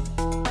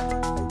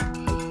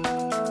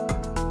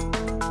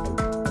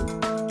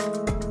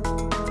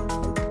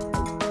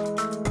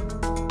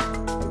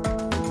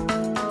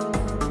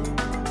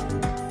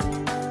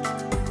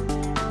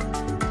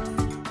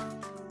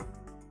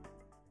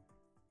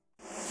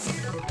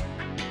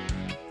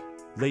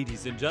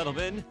 Ladies and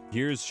gentlemen,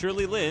 here's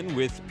Shirley Lin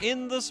with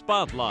In the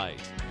Spotlight.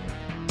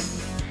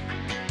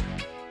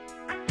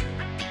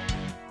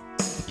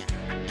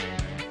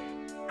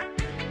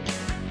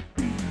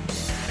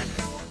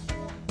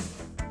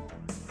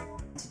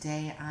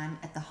 Today I'm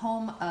at the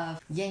home of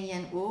Yan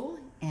Yan Wu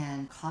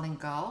and Colin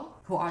Go,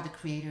 who are the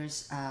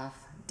creators of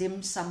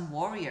Dim Sum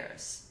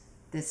Warriors.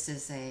 This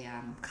is a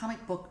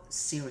comic book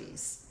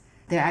series.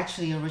 They're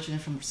actually originally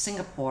from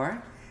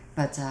Singapore,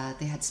 but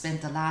they had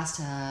spent the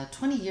last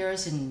 20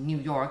 years in New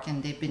York,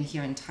 and they've been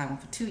here in Taiwan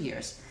for 2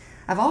 years.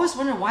 I've always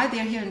wondered why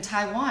they're here in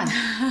Taiwan.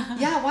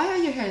 Yeah, why are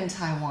you here in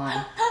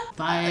Taiwan?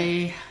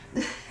 By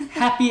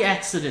happy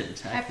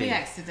accident, I think.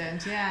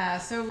 Accident, yeah.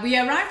 So we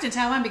arrived in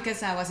Taiwan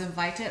because I was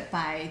invited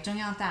by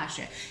Zhongyang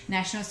Daxue,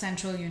 National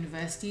Central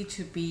University,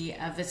 to be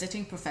a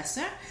visiting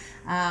professor.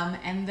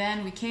 And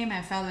then we came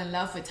and fell in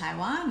love with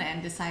Taiwan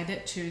and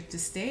decided to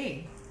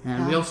stay.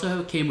 And we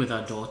also came with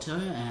our daughter,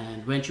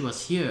 and when she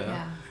was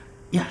here,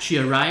 she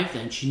arrived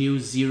and she knew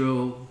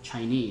zero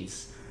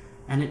Chinese.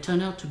 And it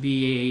turned out to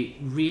be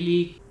a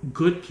really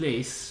good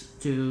place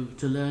to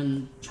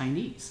learn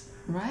Chinese.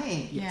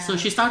 Right. Yeah. So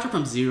she started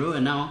from zero,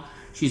 and now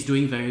she's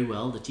doing very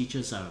well. The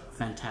teachers are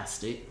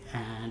fantastic,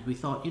 and we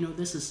thought,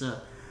 this is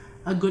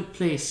a good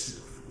place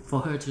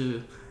for her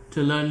to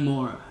learn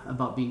more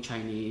about being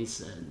Chinese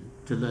and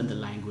to learn the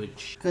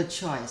language. Good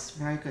choice.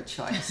 Very good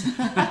choice.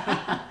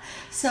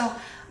 So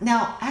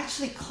now,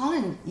 actually,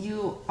 Colin,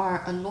 you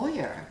are a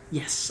lawyer.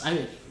 Yes,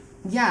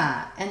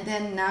 Yeah, and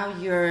then now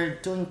you're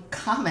doing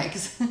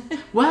comics.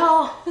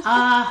 Well,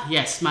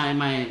 yes,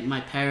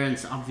 my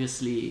parents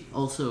obviously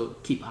also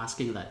keep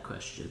asking that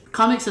question.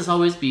 Comics has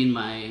always been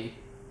my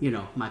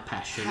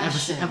passion.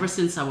 Ever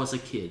since I was a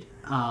kid.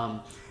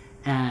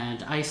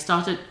 And I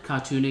started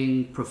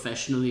cartooning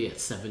professionally at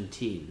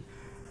 17.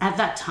 At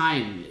that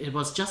time, it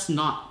was just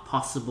not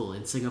possible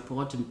in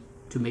Singapore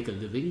to make a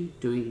living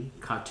doing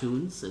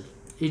cartoons.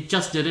 It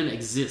just didn't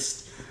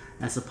exist.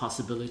 as a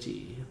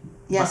possibility.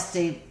 Yes,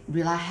 they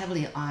rely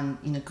heavily on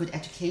good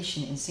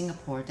education in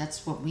Singapore.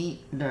 That's what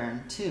we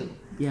learn too.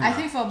 Yeah. I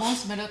think for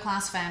most middle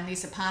class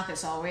families, the path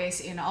is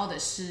always all the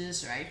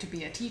shis, right? To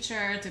be a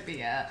teacher, to be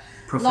a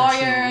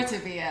lawyer, to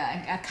be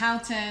an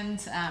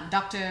accountant,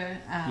 doctor.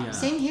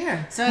 Same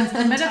here. So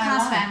the middle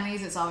class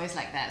families, it's always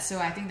like that. So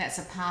I think that's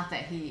a path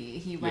that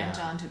he went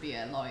on to be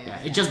a lawyer.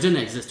 Yeah, it just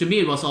didn't exist. To me,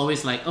 it was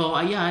always like,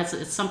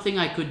 it's something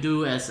I could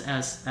do as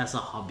a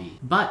hobby.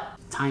 But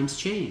times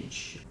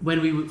change.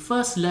 When we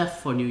first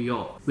left for New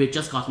York, we had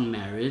just gotten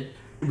married.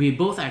 We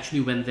both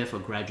actually went there for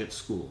graduate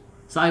school.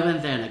 So I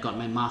went there and I got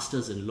my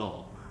master's in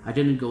law. I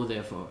didn't go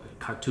there for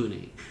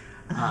cartooning.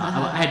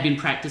 I had been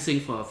practicing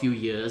for a few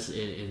years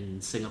in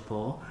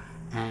Singapore,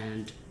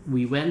 and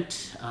we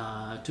went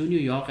to New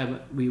York.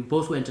 We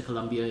both went to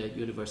Columbia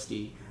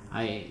University.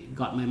 I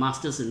got my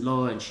master's in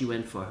law, and she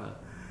went for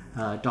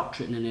her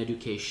doctorate in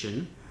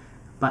education.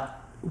 But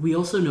we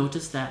also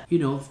noticed that,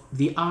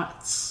 the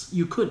arts,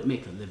 you could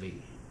make a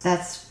living.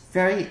 That's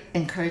very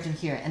encouraging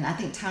here, and I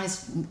think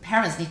Taiwanese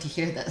parents need to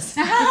hear this.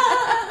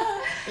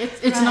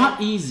 It's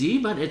not easy,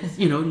 but it's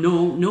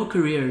no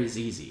career is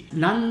easy.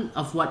 None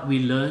of what we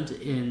learned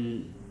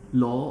in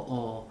law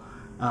or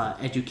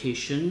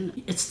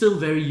education, it's still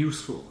very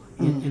useful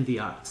in the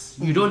arts.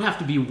 You don't have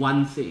to be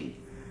one thing.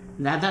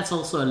 That's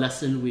also a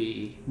lesson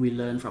we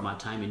learned from our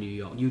time in New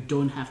York. You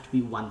don't have to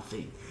be one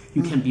thing.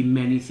 You can be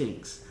many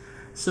things.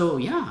 So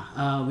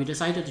we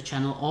decided to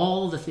channel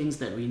all the things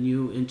that we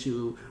knew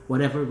into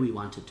whatever we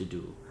wanted to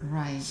do.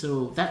 Right.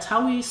 So that's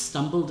how we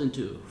stumbled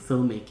into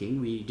filmmaking.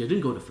 We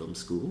didn't go to film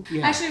school.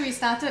 Yeah. Actually, we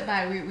started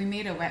by, we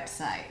made a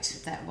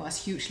website that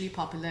was hugely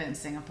popular in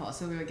Singapore.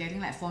 So we were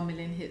getting like 4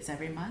 million hits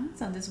every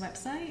month on this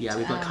website. Yeah,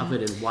 we got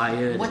covered in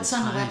Wired. What's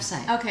on the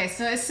website? Okay,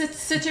 so it's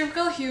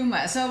satirical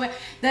humor. So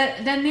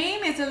the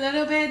name is a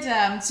little bit,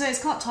 so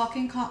it's called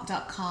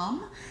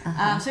talkingcock.com.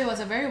 So it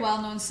was a very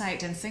well-known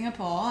site in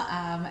Singapore.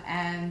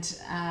 And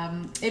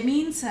it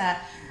means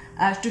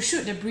to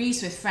shoot the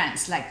breeze with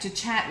friends, like to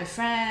chat with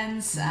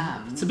friends.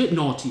 It's a bit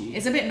naughty.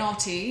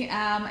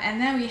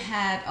 And then we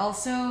had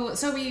also,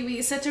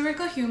 we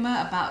satirical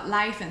humor about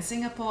life in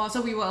Singapore.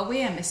 So we were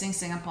away and missing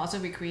Singapore. So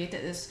we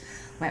created this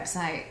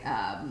website,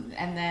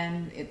 and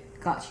then it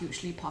got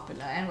hugely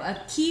popular. And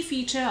a key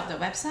feature of the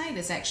website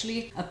is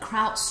actually a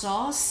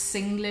crowdsourced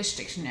Singlish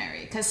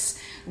dictionary, because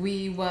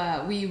we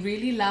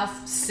really love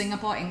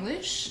Singapore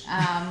English,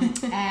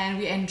 and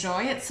we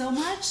enjoy it so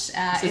much.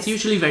 It's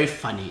usually very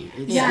funny.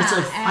 It's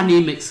a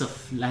funny mix of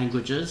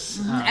languages.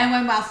 And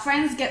when our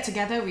friends get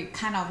together, we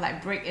kind of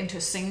like break into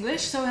Singlish.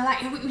 So we're like,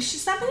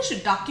 somebody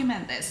should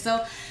document this.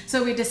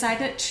 So we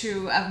decided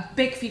to, a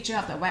big feature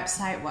of the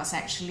website was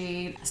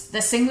actually the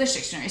Singlish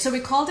dictionary. So we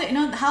called it,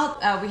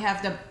 how we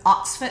have the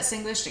Oxford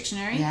Singlish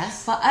Dictionary.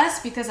 Yes. For us,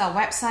 because our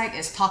website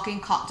is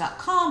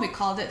talkingcock.com, we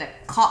called it the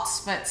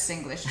Coxford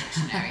Singlish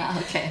Dictionary.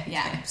 Okay.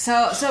 Yeah.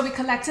 So we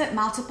collected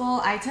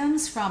multiple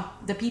items from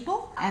the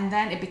people, and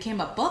then it became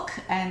a book,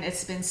 and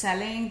it's been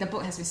selling. The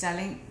book has been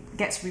selling,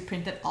 gets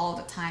reprinted all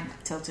the time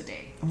till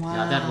today. Wow.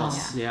 Yeah, that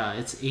was,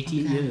 it's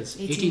 18 years.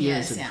 18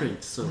 years in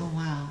print. So. Oh,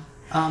 wow.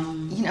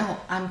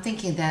 I'm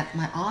thinking that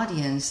my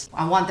audience,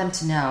 I want them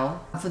to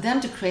know, for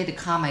them to create the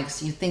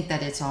comics, you think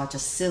that it's all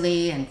just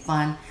silly and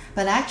fun,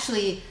 but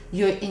actually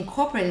you're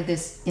incorporating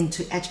this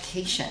into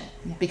education,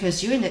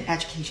 because you're in the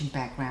education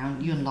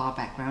background, you're in law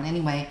background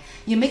anyway,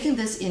 you're making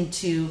this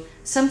into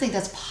something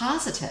that's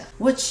positive,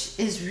 which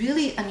is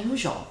really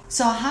unusual.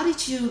 So how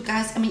did you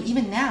guys,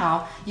 even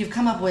now, you've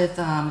come up with,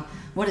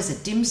 what is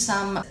it, Dim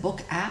Sum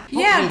book app?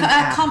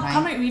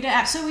 Comic reader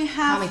app. So we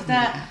have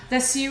the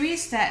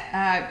series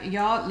that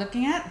you're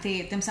looking at,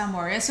 the Dim Sum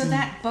Warriors. So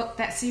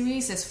that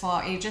series is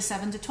for ages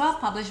 7 to 12,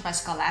 published by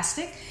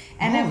Scholastic.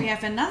 And then we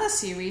have another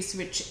series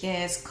which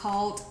is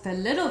called The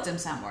Little Dim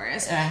Sum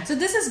Warriors. So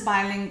this is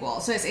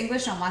bilingual. So it's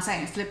English on one side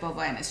and flip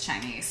over and it's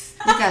Chinese.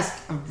 You guys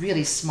are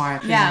really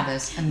smart.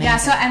 This. Amazing. Yeah,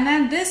 so and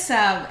then this,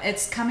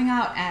 it's coming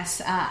out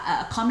as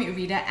a comic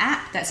reader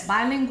app that's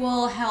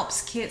bilingual,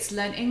 helps kids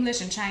learn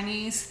English and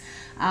Chinese.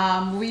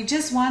 We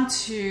just want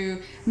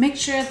to make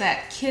sure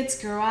that kids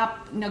grow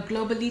up,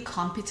 globally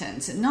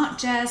competent, not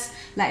just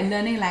like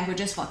learning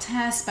languages for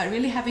tests, but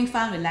really having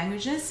fun with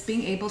languages,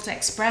 being able to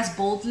express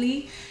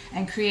boldly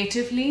and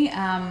creatively.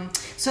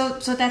 So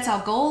that's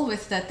our goal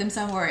with the Dim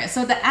Sum Warrior.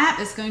 So the app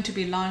is going to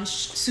be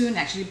launched soon,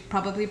 actually,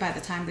 probably by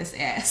the time this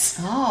airs.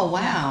 Oh,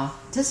 wow. Yeah.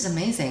 This is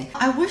amazing.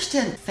 I wish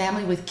that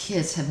family with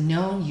kids have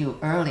known you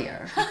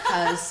earlier,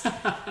 because...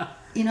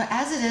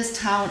 as it is,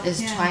 Taiwan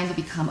is trying to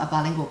become a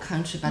bilingual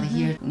country, but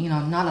here,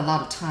 not a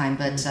lot of time,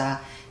 but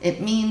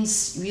it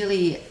means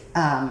really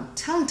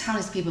telling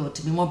Taiwanese people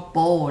to be more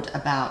bold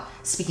about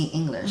speaking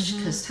English,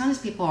 because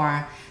Taiwanese people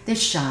they're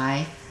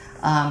shy,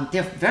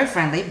 they're very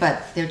friendly,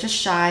 but they're just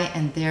shy,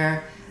 and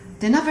they're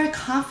not very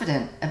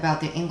confident about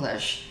their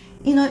English.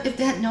 If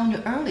they had known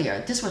you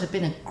earlier, this would have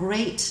been a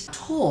great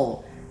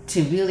tool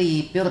to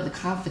really build up the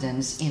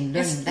confidence in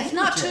learning languages. It's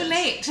not too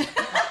late.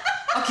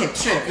 Okay,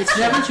 true. It's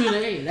never too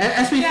late.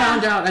 As we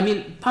found out,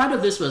 part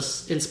of this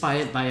was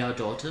inspired by our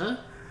daughter.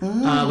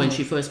 when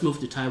she first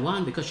moved to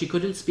Taiwan because she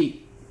couldn't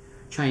speak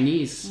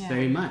Chinese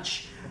very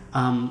much.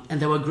 And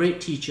there were great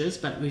teachers,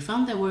 but we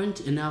found there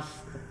weren't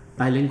enough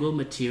bilingual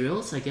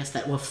materials, I guess,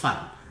 that were fun.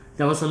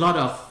 There was a lot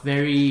of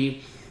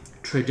very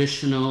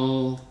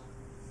traditional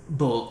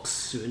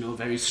books,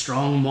 very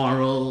strong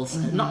morals,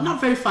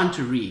 not very fun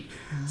to read.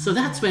 So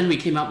that's when we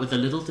came up with the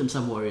Little Dim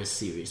Sum Warriors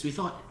series. We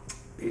thought,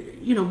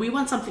 we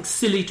want something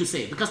silly to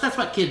say, because that's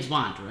what kids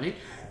want, right?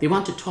 They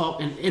want to talk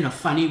in a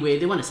funny way.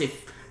 They want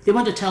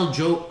to tell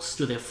jokes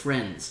to their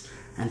friends.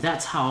 And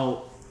that's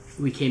how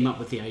we came up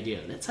with the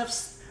idea. Let's have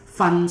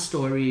fun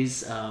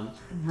stories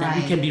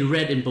that can be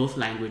read in both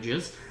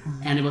languages.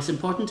 And it was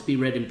important to be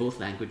read in both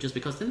languages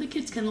because then the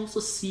kids can also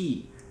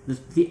see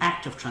the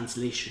act of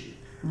translation,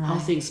 how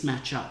things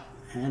match up.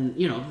 And,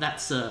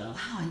 that's... Wow,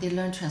 and they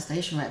learn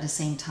translation at the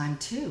same time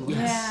too.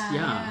 Yes,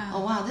 yeah.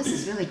 Oh, wow, this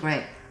is really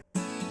great.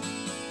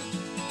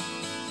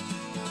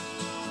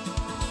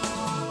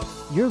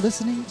 You're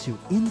listening to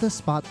In the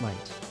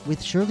Spotlight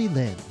with Shirley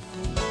Lin.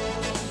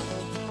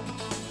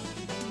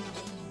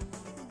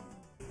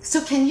 So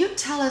can you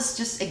tell us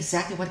just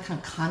exactly what kind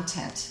of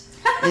content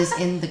is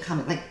in the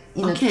comic? Like,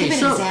 Okay,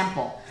 give an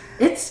example.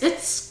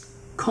 It's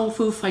kung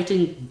fu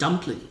fighting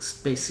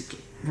dumplings, basically.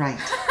 Right.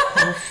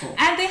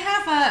 And they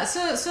have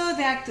so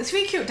there are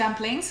 3 cute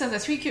dumplings. So the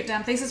 3 cute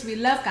dumplings is we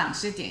love 港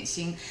式点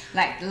心,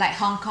 like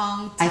Hong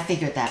Kong. I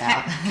figured that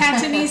out.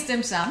 Cantonese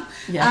dim sum.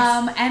 Yes.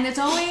 And it's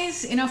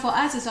always, for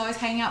us, it's always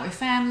hanging out with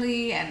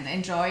family and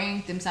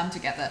enjoying dim sum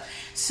together.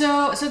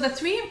 So the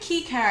 3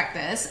 key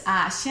characters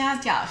are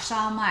虾饺,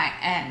 烧麦,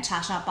 and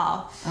叉烧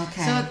包.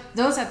 Okay. So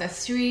those are the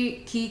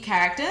 3 key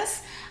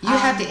characters. You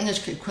have the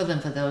English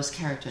equivalent for those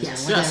characters.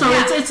 Yes. So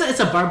it's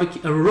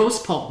a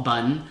roast pork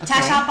bun. Okay.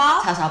 叉烧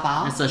包. 叉烧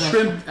包. It's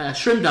a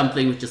shrimp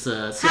dumpling, which is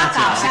a 虾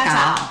饺. 虾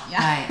饺.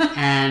 Right.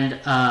 And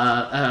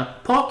a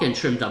pork and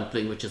shrimp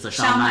dumpling, which is a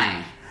烧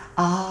麦.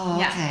 Oh,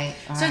 Yeah. okay.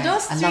 All So right.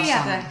 those I 3 love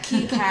are the salmon.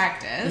 key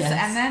characters, Yes.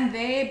 and then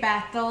they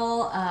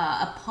battle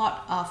a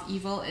pot of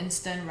evil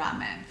instant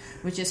ramen,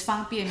 which is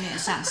方便面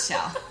上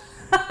校.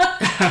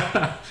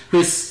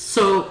 Who's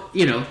so,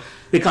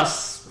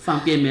 because 方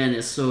便面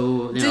is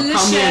so, Delicious.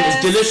 泡面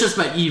is delicious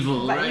but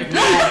evil, But right?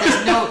 Yeah,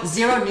 there's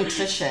zero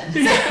nutrition.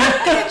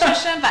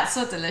 Nutrition, but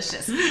so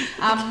delicious.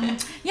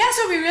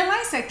 So we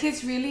realized that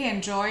kids really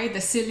enjoy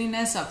the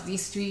silliness of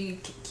these 3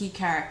 key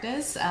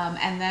characters,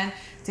 and then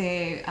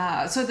they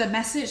so the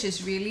message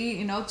is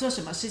really 做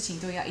什么事情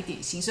都要一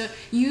点心. So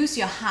use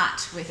your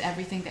heart with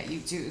everything that you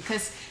do,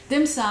 because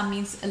dim sum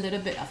means a little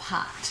bit of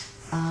heart.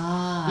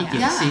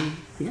 Yeah.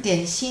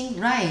 点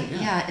心, right.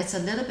 Yeah, it's a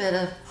little bit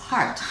of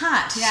heart.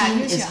 Heart, yeah,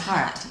 Xin use is your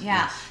heart.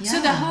 Yeah. Yeah. So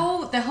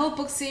the whole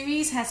book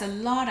series has a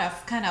lot of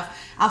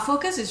our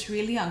focus is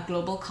really on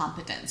global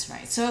competence,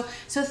 right? So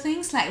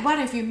things like, what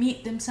if you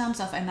meet dim sums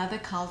of another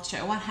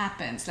culture? What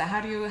happens? Like, how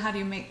do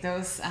you make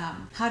those?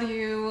 How do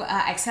you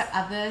accept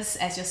others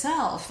as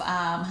yourself?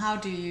 How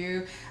do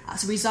you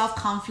resolve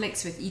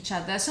conflicts with each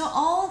other? So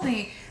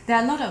there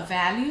are a lot of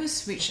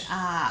values which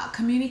are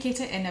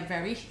communicated in a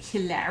very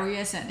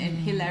hilarious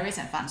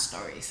and fun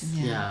stories.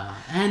 Yeah.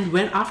 And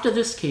after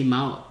this came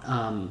out,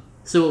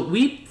 so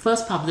we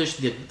first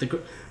published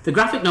the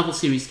graphic novel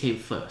series came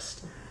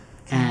first.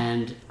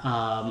 And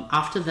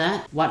after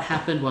that, what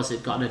happened was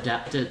it got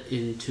adapted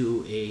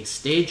into a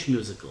stage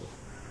musical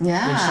in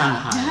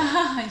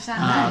Shanghai, In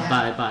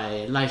Shanghai,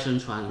 by Lai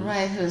Shengchuan.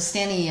 Right, who's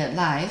Stanley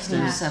Lai,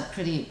 who's a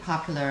pretty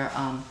popular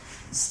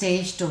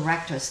stage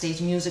director,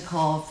 stage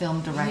musical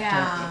film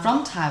director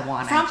from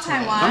Taiwan. From actually.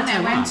 Taiwan,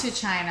 and went to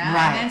China.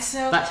 Right. And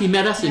then But he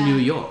met us in New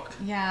York.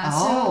 Yeah,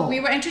 so we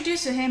were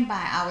introduced to him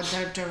by our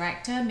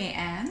director, Mei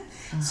An.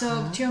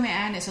 So Teo Mei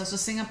An is also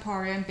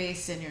Singaporean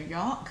based in New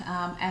York.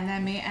 And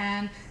then Mei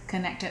An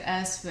connected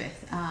us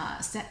with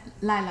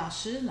Lai Lao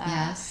Shi,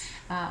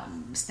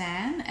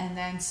 Stan, and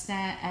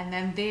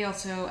then Mei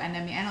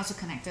An also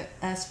connected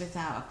us with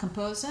our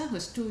composer,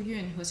 who's Tu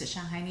Yun, who's a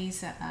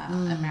Shanghainese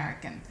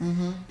American.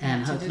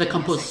 And the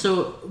composer.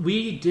 So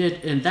we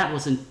did, and that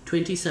was in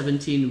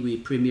 2017.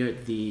 We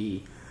premiered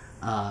the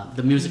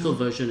musical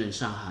version in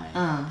Shanghai,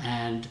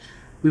 and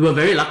we were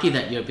very lucky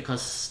that year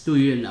because Tu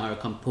Yun, our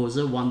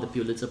composer, won the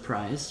Pulitzer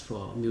Prize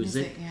for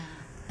music.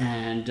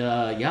 And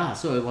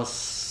so it was.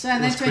 So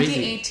and then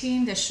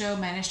 2018, the show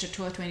managed to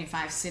tour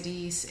 25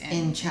 cities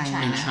in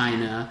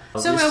China.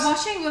 So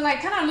we're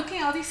like kind of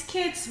looking at all these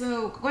kids.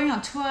 We're going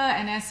on tour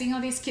and then seeing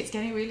all these kids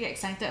getting really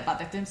excited about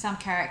the dim sum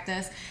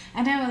characters.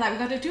 And then we're like, we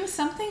got to do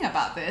something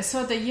about this.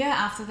 So the year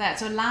after that,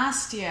 so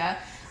last year,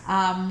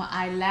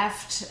 I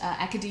left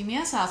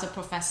academia, so I was a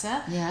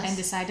professor, and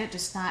decided to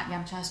start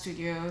Yamcha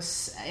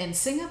Studios in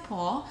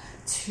Singapore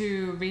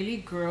to really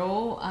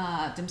grow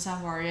Dim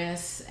Sum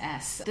Warriors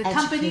as the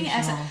company,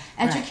 as an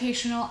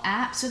educational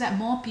app, so that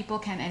more people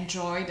can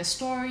enjoy the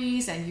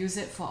stories and use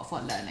it for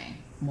learning.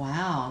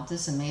 Wow,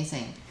 this is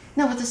amazing.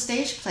 Now, with the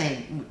stage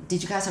play,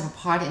 did you guys have a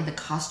part in the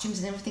costumes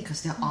and everything?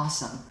 Because they're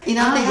awesome. They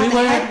have the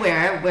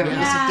headwear where it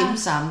was the dim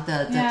sum,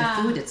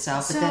 the food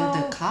itself, but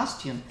then the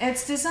costume.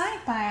 It's designed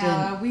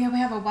by we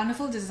have a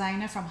wonderful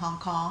designer from Hong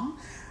Kong.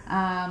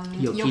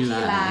 Yoki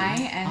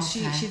Lai. and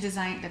she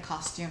designed the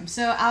costume.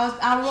 So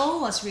our role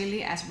was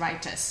really as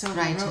writers. So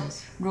we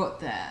wrote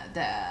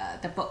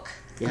the book.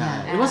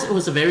 Yeah, it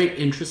was a very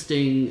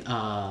interesting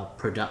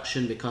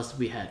production because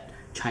we had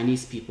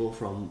Chinese people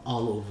from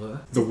all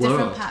over the world.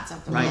 Different parts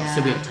of the world. Right,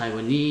 so we had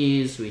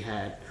Taiwanese, we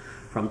had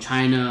from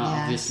China,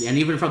 obviously, and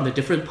even from the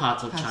different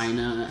parts of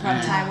China. From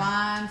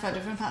Taiwan, from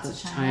different parts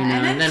of China.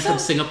 And then from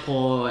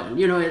Singapore. And,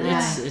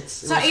 it's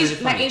so really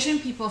like Asian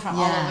people from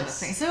all over the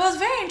place. So it was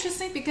very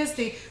interesting because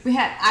we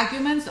had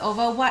arguments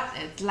over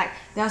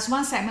there was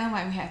one segment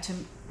where we had to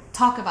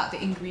talk about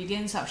the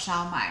ingredients of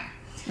Shao Mai.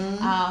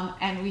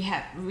 And we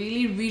had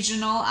really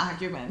regional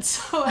arguments.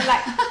 So we're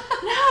like,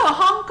 no,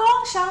 Hong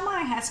Kong Shao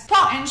Mai has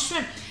pork and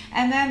shrimp.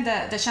 And then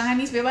the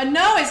Shanghainese people,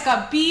 no, it's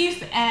got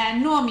beef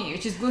and nuo mi,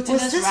 which is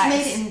glutinous rice. Was this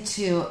made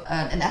into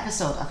an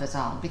episode of its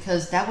own?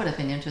 Because that would have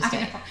been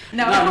interesting.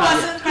 No, it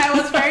wasn't. But it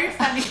was very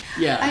funny.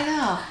 Yeah, I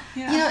know.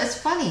 Yeah. It's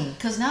funny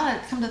because now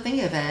that I come to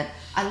think of it,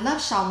 I love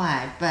Shao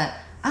Mai, but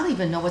I don't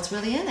even know what's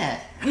really in it.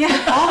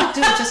 Yeah. All we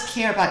do is just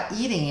care about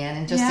eating it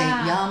and just say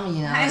yum,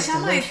 And Shao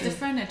Mai is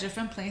different in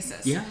different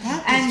places. Yeah.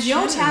 And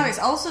youtiao is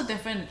also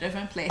different in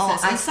different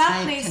places. In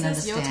some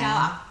places,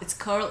 youtiao it's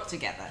curled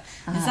together.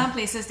 In some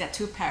places, they're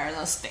two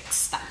parallel sticks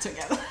stuck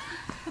together.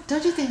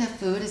 Don't you think that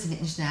food is an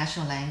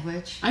international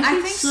language?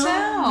 I think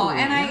so.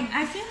 And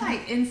I feel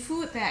like in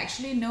food there are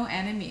actually no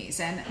enemies,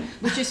 and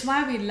which is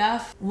why we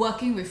love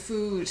working with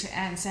food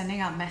and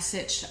sending our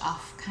message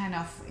of kind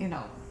of,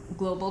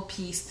 global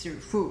peace through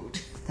food.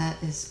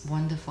 That is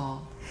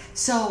wonderful.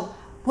 So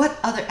what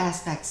other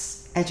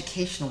aspects,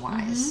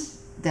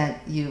 educational-wise,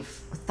 that you've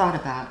thought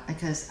about?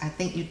 Because I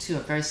think you two are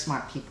very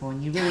smart people,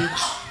 and you really...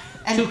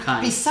 And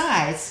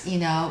besides,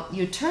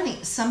 you're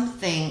turning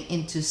something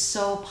into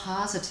so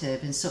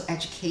positive and so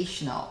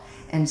educational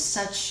and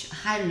such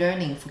high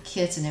learning for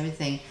kids and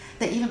everything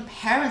that even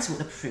parents would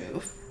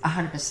approve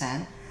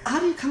 100%. How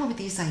do you come up with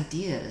these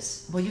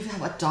ideas? Well, you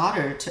have a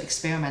daughter to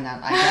experiment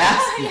on, I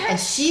guess. And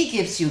she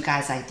gives you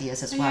guys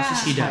ideas as well.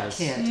 She's a smart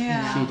kid.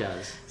 She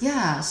does.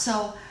 Yeah,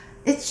 so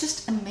it's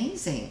just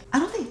amazing. I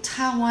don't think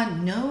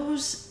Taiwan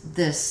knows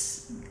this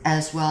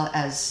as well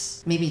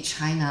as maybe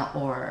China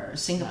or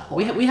Singapore.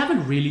 We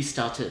haven't really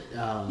started.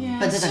 But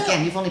then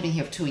again, you've only been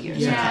here for 2 years.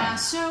 Yeah,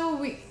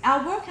 so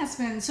our work has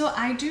been... So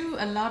I do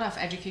a lot of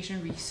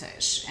education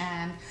research.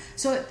 And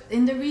so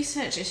in the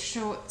research, it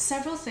showed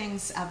several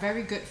things are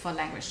very good for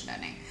language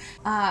learning.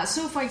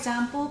 So for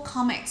example,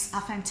 comics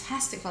are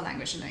fantastic for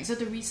language learning. So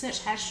the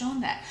research has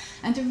shown that.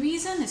 And the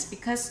reason is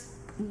because,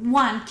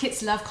 one,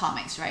 kids love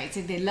comics, right?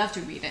 So they love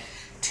to read it.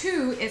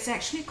 Two, it's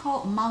actually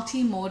called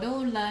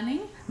multimodal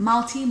learning,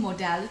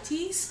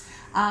 multimodalities.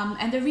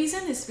 And the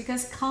reason is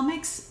because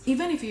comics,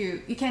 even if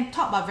you can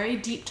talk about very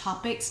deep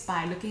topics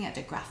by looking at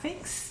the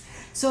graphics.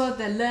 So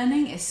the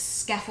learning is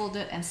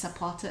scaffolded and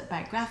supported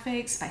by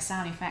graphics, by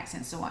sound effects,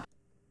 and so on.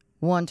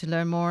 Want to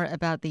learn more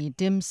about the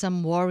Dim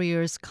Sum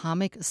Warriors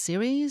comic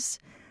series?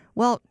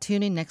 Well,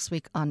 tune in next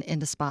week on In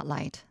the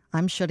Spotlight.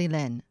 I'm Shirley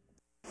Lin.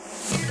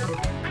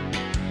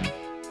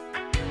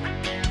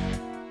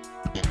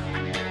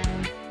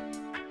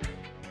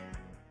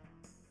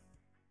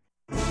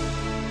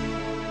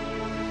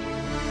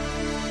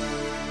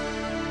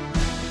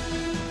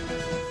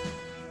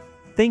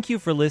 Thank you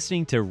for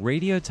listening to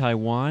Radio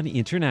Taiwan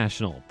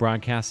International,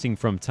 broadcasting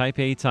from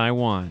Taipei,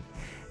 Taiwan.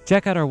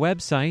 Check out our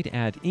website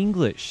at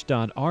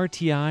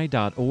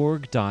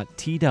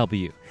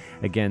english.rti.org.tw.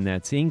 Again,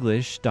 that's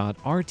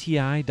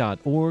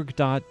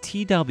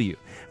english.rti.org.tw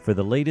for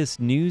the latest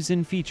news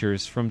and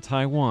features from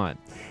Taiwan.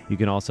 You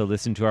can also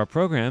listen to our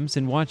programs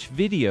and watch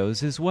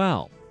videos as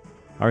well.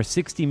 Our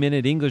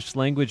 60-minute English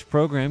language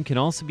program can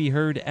also be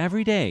heard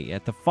every day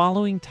at the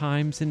following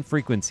times and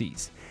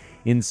frequencies.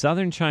 In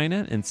southern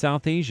China and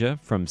South Asia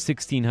from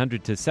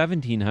 1600 to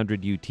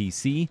 1700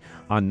 UTC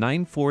on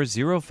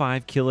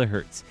 9405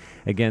 kHz.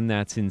 Again,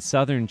 that's in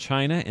southern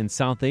China and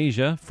South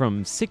Asia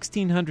from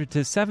 1600 to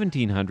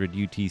 1700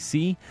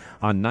 UTC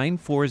on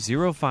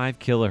 9405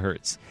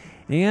 kHz.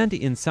 And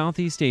in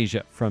Southeast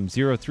Asia from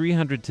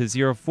 0300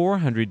 to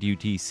 0400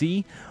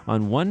 UTC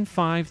on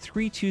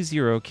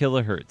 15320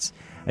 kHz.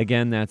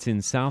 Again, that's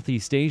in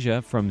Southeast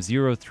Asia from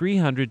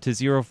 0300 to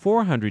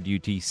 0400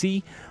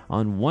 UTC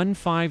on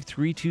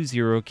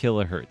 15320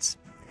 kHz.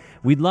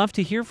 We'd love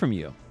to hear from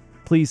you.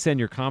 Please send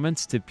your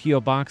comments to P.O.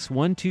 Box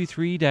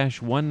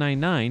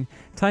 123-199,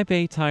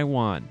 Taipei,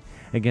 Taiwan.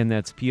 Again,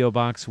 that's P.O.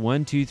 Box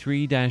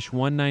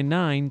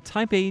 123-199,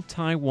 Taipei,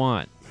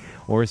 Taiwan.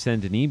 Or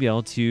send an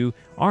email to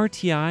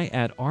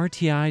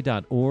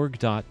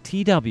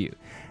rti@rti.org.tw.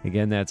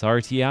 Again, that's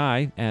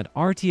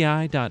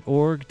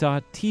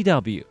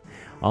rti@rti.org.tw.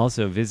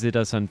 Also, visit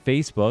us on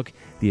Facebook.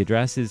 The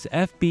address is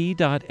fb.me/Radio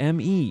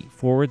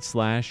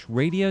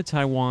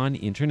Taiwan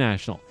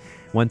International.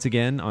 Once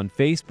again, on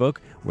Facebook,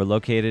 we're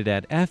located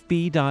at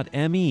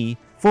fb.me/Radio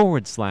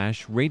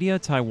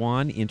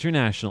Taiwan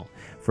International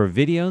for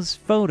videos,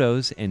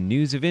 photos, and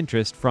news of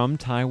interest from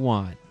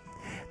Taiwan.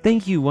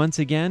 Thank you once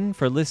again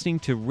for listening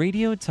to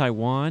Radio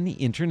Taiwan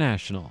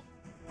International.